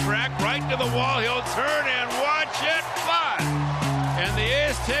at the track, right to the wall. He'll turn and watch it fly. And the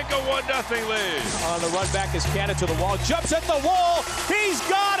A's take a 1-0 lead. On the run back is Cannon to the wall. Jumps at the wall. He's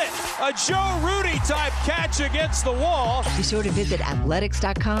got it. A Joe Rudy type catch against the wall. Be sure to visit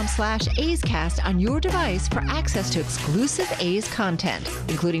athletics.com/A'sCast on your device for access to exclusive A's content,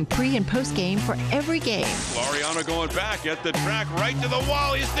 including pre- and post-game for every game. Laureano going back at the track, right to the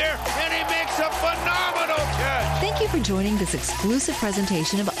wall. He's there, and he makes a phenomenal catch. Thank you for joining this exclusive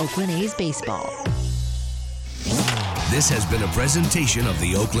presentation of Oakland A's baseball. This has been a presentation of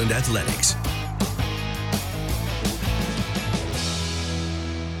the Oakland Athletics.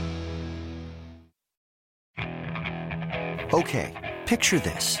 Okay, picture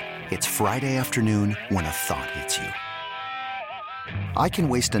this. It's Friday afternoon when a thought hits you. I can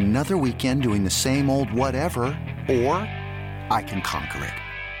waste another weekend doing the same old whatever, or I can conquer it.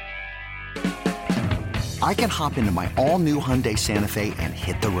 I can hop into my all-new Hyundai Santa Fe and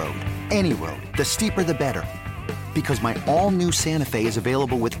hit the road. Any road. The steeper, the better. Because my all-new Santa Fe is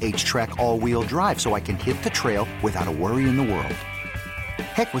available with H-Track all-wheel drive, so I can hit the trail without a worry in the world.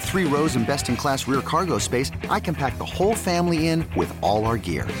 Heck, with 3 rows and best-in-class rear cargo space, I can pack the whole family in with all our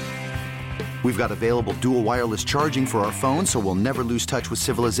gear. We've got available dual wireless charging for our phones, so we'll never lose touch with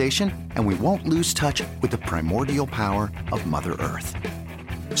civilization, and we won't lose touch with the primordial power of Mother Earth.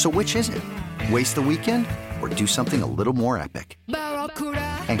 So which is it? Waste the weekend or do something a little more epic?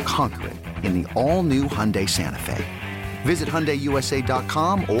 And conquer it in the all-new Hyundai Santa Fe. Visit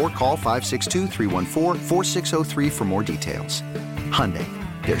HyundaiUSA.com or call 562-314-4603 for more details. Hyundai,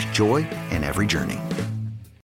 there's joy in every journey.